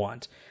what they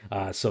want.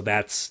 So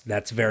that's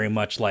very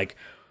much like,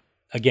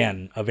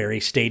 again, a very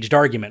staged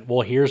argument.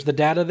 Well, here's the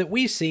data that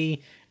we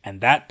see,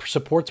 and that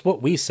supports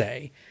what we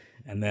say.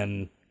 And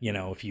then,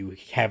 if you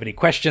have any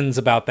questions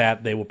about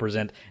that, they will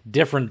present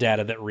different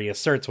data that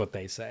reasserts what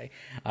they say.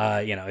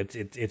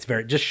 It's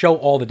very, just show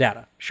all the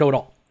data. Show it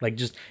all. Like,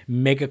 just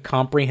make a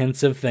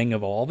comprehensive thing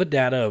of all the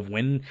data of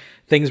when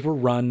things were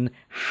run,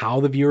 how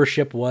the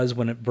viewership was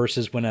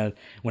versus when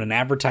an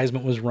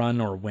advertisement was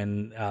run, or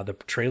when the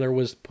trailer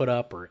was put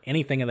up, or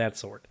anything of that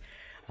sort.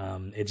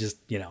 It just,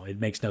 it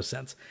makes no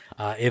sense.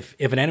 If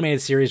an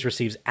animated series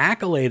receives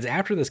accolades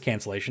after this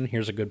cancellation,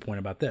 here's a good point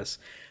about this.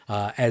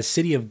 As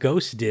City of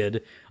Ghosts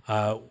did,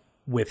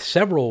 with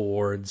several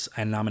awards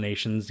and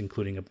nominations,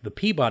 including the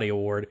Peabody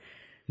Award,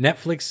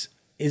 Netflix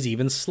is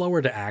even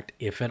slower to act,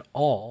 if at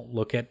all.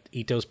 Look at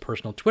Ito's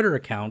personal Twitter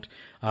account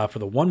for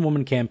the One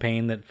Woman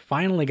campaign that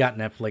finally got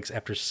Netflix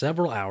after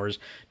several hours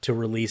to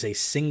release a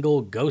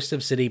single Ghost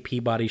of City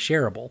Peabody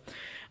shareable.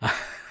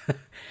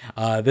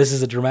 This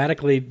is a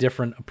dramatically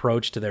different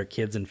approach to their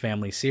kids and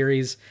family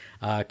series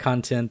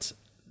content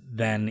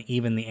than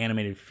even the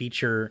animated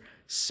feature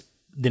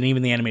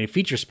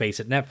space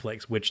at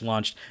Netflix, which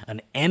launched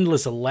an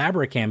endless,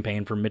 elaborate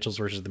campaign for Mitchells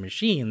vs. the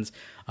Machines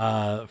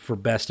for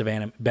best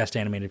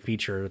animated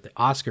feature at the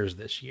Oscars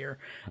this year.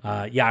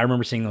 Yeah, I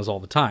remember seeing those all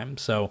the time.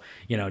 So,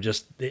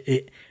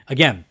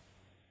 again,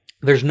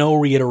 there's no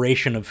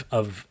reiteration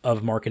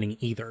of marketing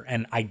either,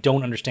 and I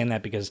don't understand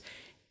that, because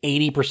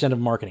 80% of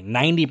marketing,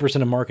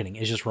 90% of marketing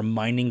is just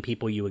reminding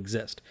people you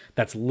exist.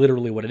 That's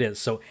literally what it is.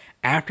 So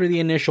after the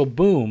initial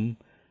boom,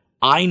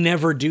 I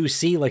never do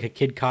see like a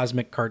Kid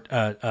Cosmic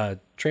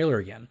trailer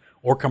again,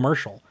 or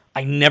commercial.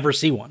 I never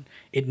see one.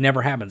 It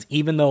never happens,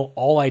 even though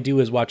all I do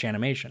is watch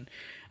animation.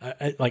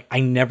 I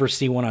never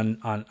see one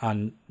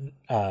on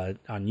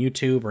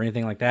YouTube or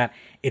anything like that.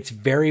 It's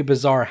very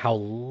bizarre how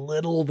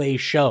little they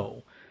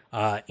show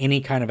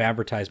any kind of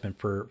advertisement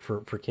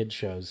for kids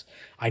shows.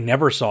 I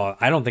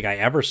don't think I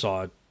ever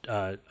saw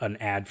an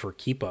ad for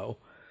Kipo.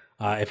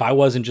 If I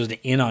wasn't just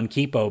in on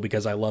Kipo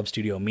because I love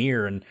Studio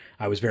Mir and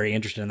I was very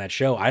interested in that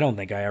show, I don't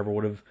think I ever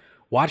would have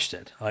watched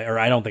it, or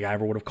I don't think I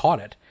ever would have caught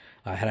it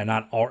had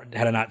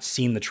I not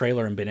seen the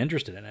trailer and been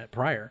interested in it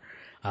prior.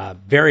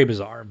 Very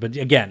bizarre, but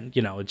again,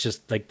 it's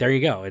just like, there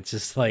you go. It's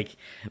just like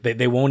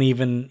they won't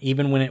even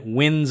when it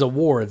wins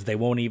awards, they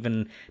won't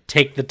even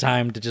take the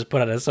time to just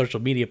put out a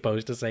social media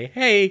post to say,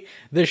 hey,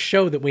 this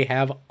show that we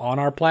have on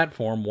our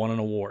platform won an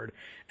award,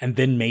 and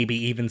then maybe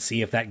even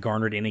see if that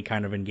garnered any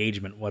kind of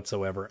engagement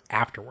whatsoever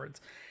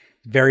afterwards.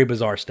 Very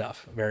bizarre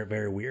stuff. Very,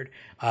 very weird.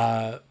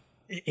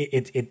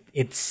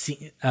 It's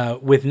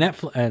with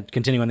Netflix.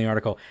 Continuing on the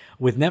article,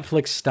 with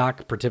Netflix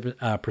stock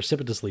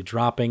precipitously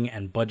dropping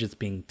and budgets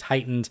being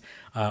tightened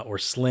or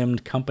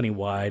slimmed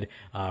company-wide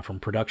from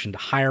production to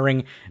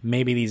hiring,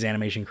 maybe these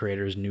animation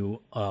creators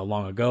knew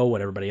long ago what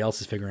everybody else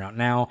is figuring out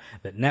now,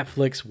 that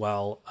Netflix,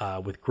 while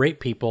with great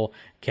people,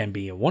 can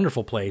be a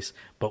wonderful place,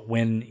 but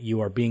when you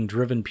are being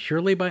driven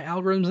purely by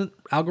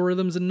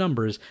algorithms and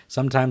numbers,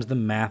 sometimes the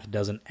math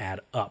doesn't add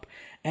up.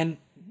 And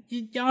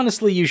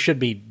honestly, you should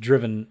be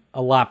driven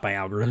a lot by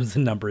algorithms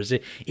and numbers.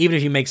 Even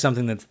if you make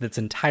something that's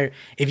entire,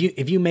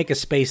 if you make a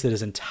space that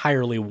is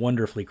entirely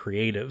wonderfully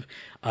creative,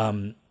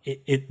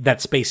 that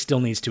space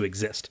still needs to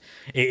exist.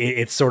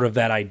 It's sort of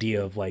that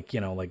idea of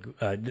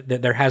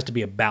there has to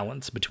be a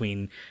balance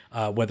between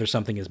whether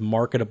something is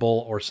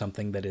marketable or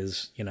something that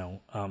is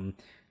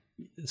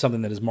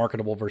something that is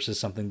marketable versus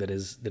something that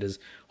is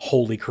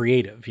wholly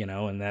creative,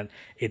 and that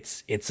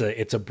it's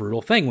a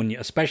brutal thing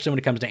especially when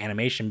it comes to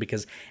animation,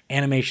 because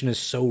animation is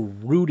so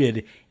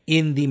rooted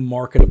in the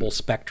marketable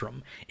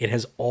spectrum. It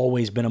has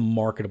always been a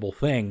marketable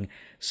thing,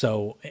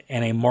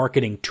 and a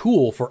marketing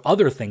tool for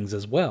other things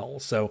as well.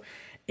 So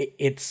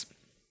it's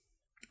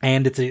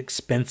an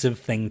expensive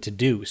thing to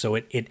do. So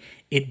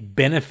it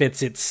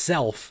benefits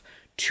itself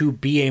to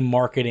be a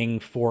marketing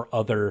for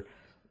other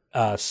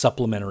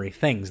supplementary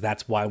things.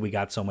 That's why we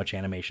got so much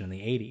animation in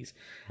the 80s.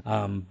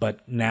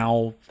 But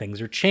now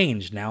things are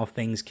changed. Now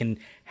things can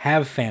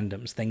have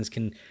fandoms. Things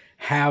can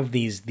have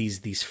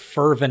these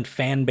fervent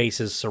fan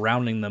bases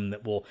surrounding them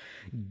that will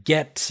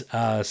get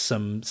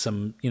some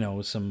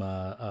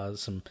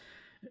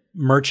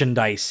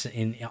merchandise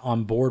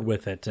on board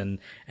with it.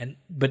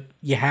 But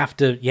you have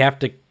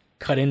to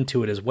cut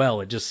into it as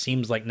well. It just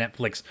seems like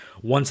Netflix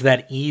wants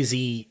that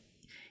easy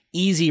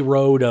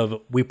road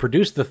of, we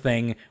produce the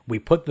thing, we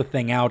put the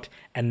thing out,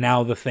 and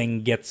now the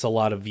thing gets a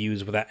lot of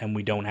views with that, and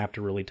we don't have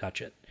to really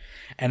touch it.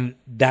 And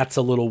that's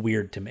a little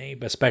weird to me,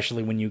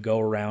 especially when you go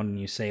around and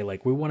you say,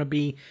 like, we want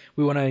to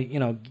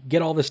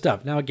get all this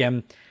stuff. Now,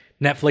 again,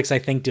 Netflix, I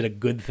think, did a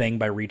good thing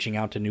by reaching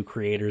out to new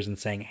creators and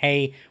saying,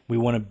 hey, we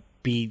want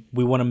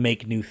to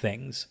make new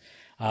things.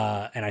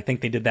 And I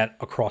think they did that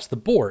across the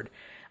board.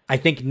 I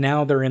think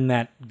now they're in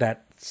that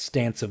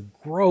stance of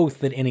growth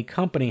that any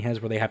company has,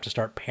 where they have to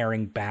start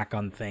paring back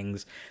on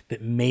things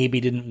that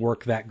maybe didn't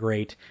work that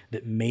great,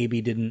 that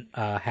maybe didn't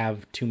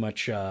have too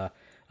much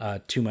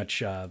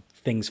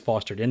things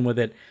fostered in with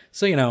it.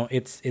 So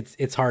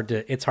it's hard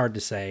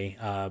to say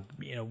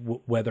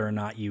whether or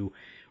not you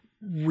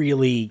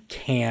really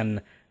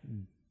can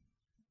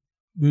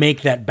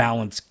make that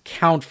balance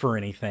count for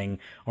anything,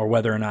 or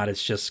whether or not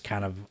it's just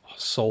kind of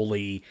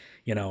solely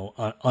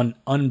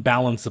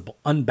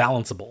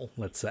unbalanceable,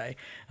 let's say.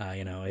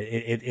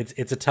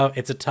 It's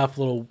a tough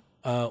little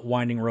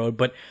winding road,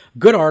 but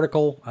good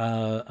article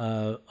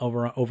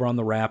over on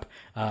the Wrap.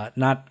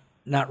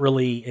 Not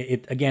really.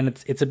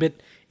 It's a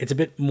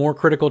bit more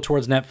critical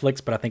towards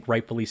Netflix, but I think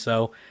rightfully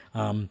so.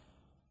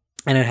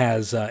 And it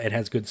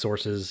has good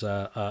sources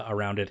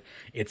around it.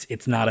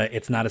 It's not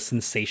a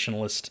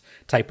sensationalist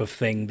type of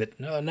thing that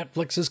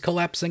Netflix is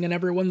collapsing and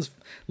everyone's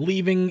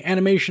leaving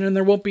animation and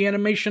there won't be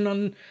animation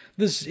on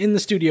this in the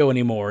studio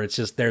anymore. It's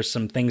just there's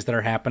some things that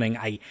are happening.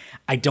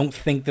 I don't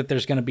think that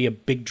there's going to be a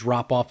big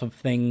drop off of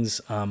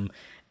things.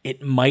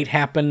 It might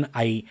happen.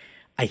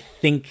 I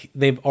think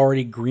they've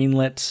already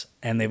greenlit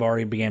and they've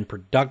already began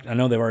production. I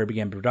know they've already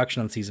began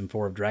production on season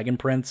 4 of Dragon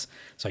Prince,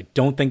 so I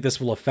don't think this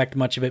will affect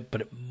much of it,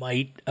 but it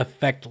might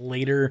affect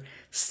later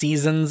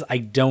seasons. I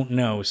don't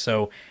know.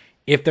 So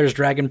if there's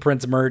Dragon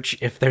Prince merch,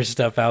 if there's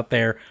stuff out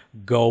there,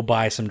 go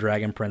buy some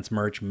Dragon Prince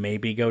merch.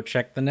 Maybe go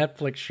check the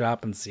Netflix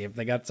shop and see if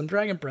they got some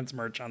Dragon Prince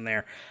merch on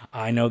there.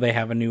 I know they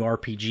have a new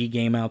RPG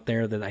game out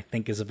there that I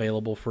think is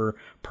available for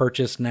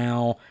purchase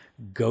now.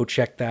 Go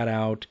check that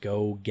out.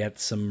 Go get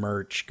some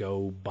merch.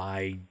 Go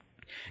buy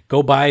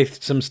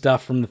some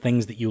stuff from the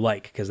things that you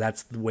like, because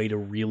that's the way to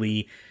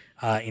really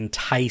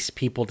entice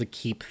people to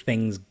keep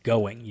things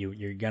going.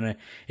 You're gonna,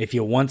 if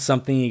you want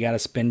something, you got to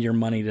spend your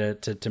money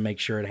to make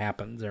sure it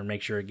happens or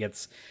make sure it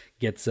gets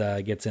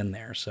in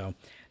there. So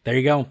there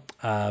you go.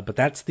 But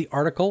that's the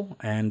article,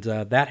 and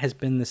that has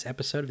been this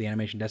episode of the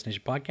Animation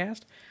Destination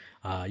podcast.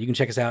 You can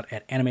check us out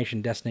at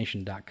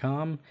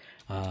animationdestination.com,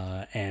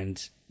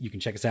 and you can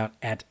check us out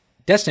at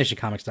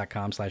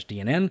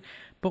destinationcomics.com/DNN,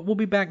 but we'll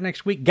be back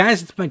next week.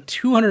 Guys, it's my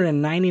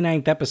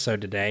 299th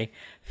episode today.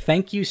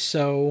 Thank you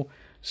so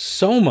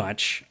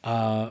much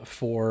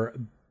for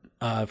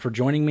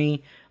joining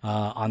me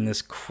on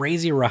this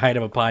crazy ride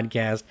of a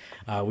podcast.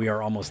 We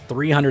are almost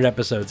 300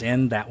 episodes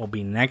in. That will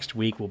be next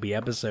week. Will be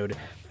episode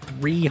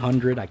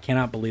 300. I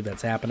cannot believe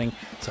that's happening.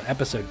 So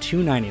episode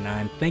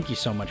 299. Thank you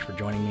so much for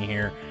joining me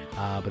here.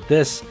 But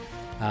this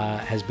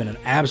has been an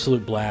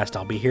absolute blast.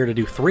 I'll be here to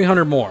do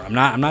 300 more.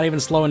 I'm not even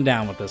slowing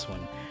down with this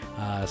one.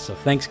 So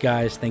thanks,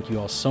 guys. Thank you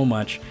all so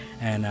much.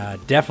 And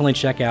definitely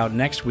check out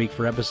next week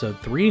for episode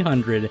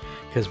 300,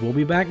 because we'll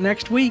be back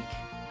next week.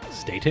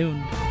 Stay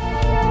tuned.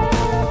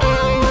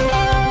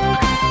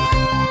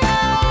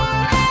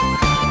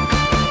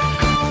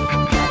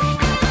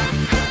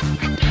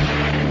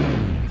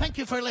 Thank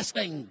you for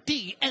listening,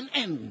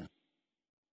 DNN.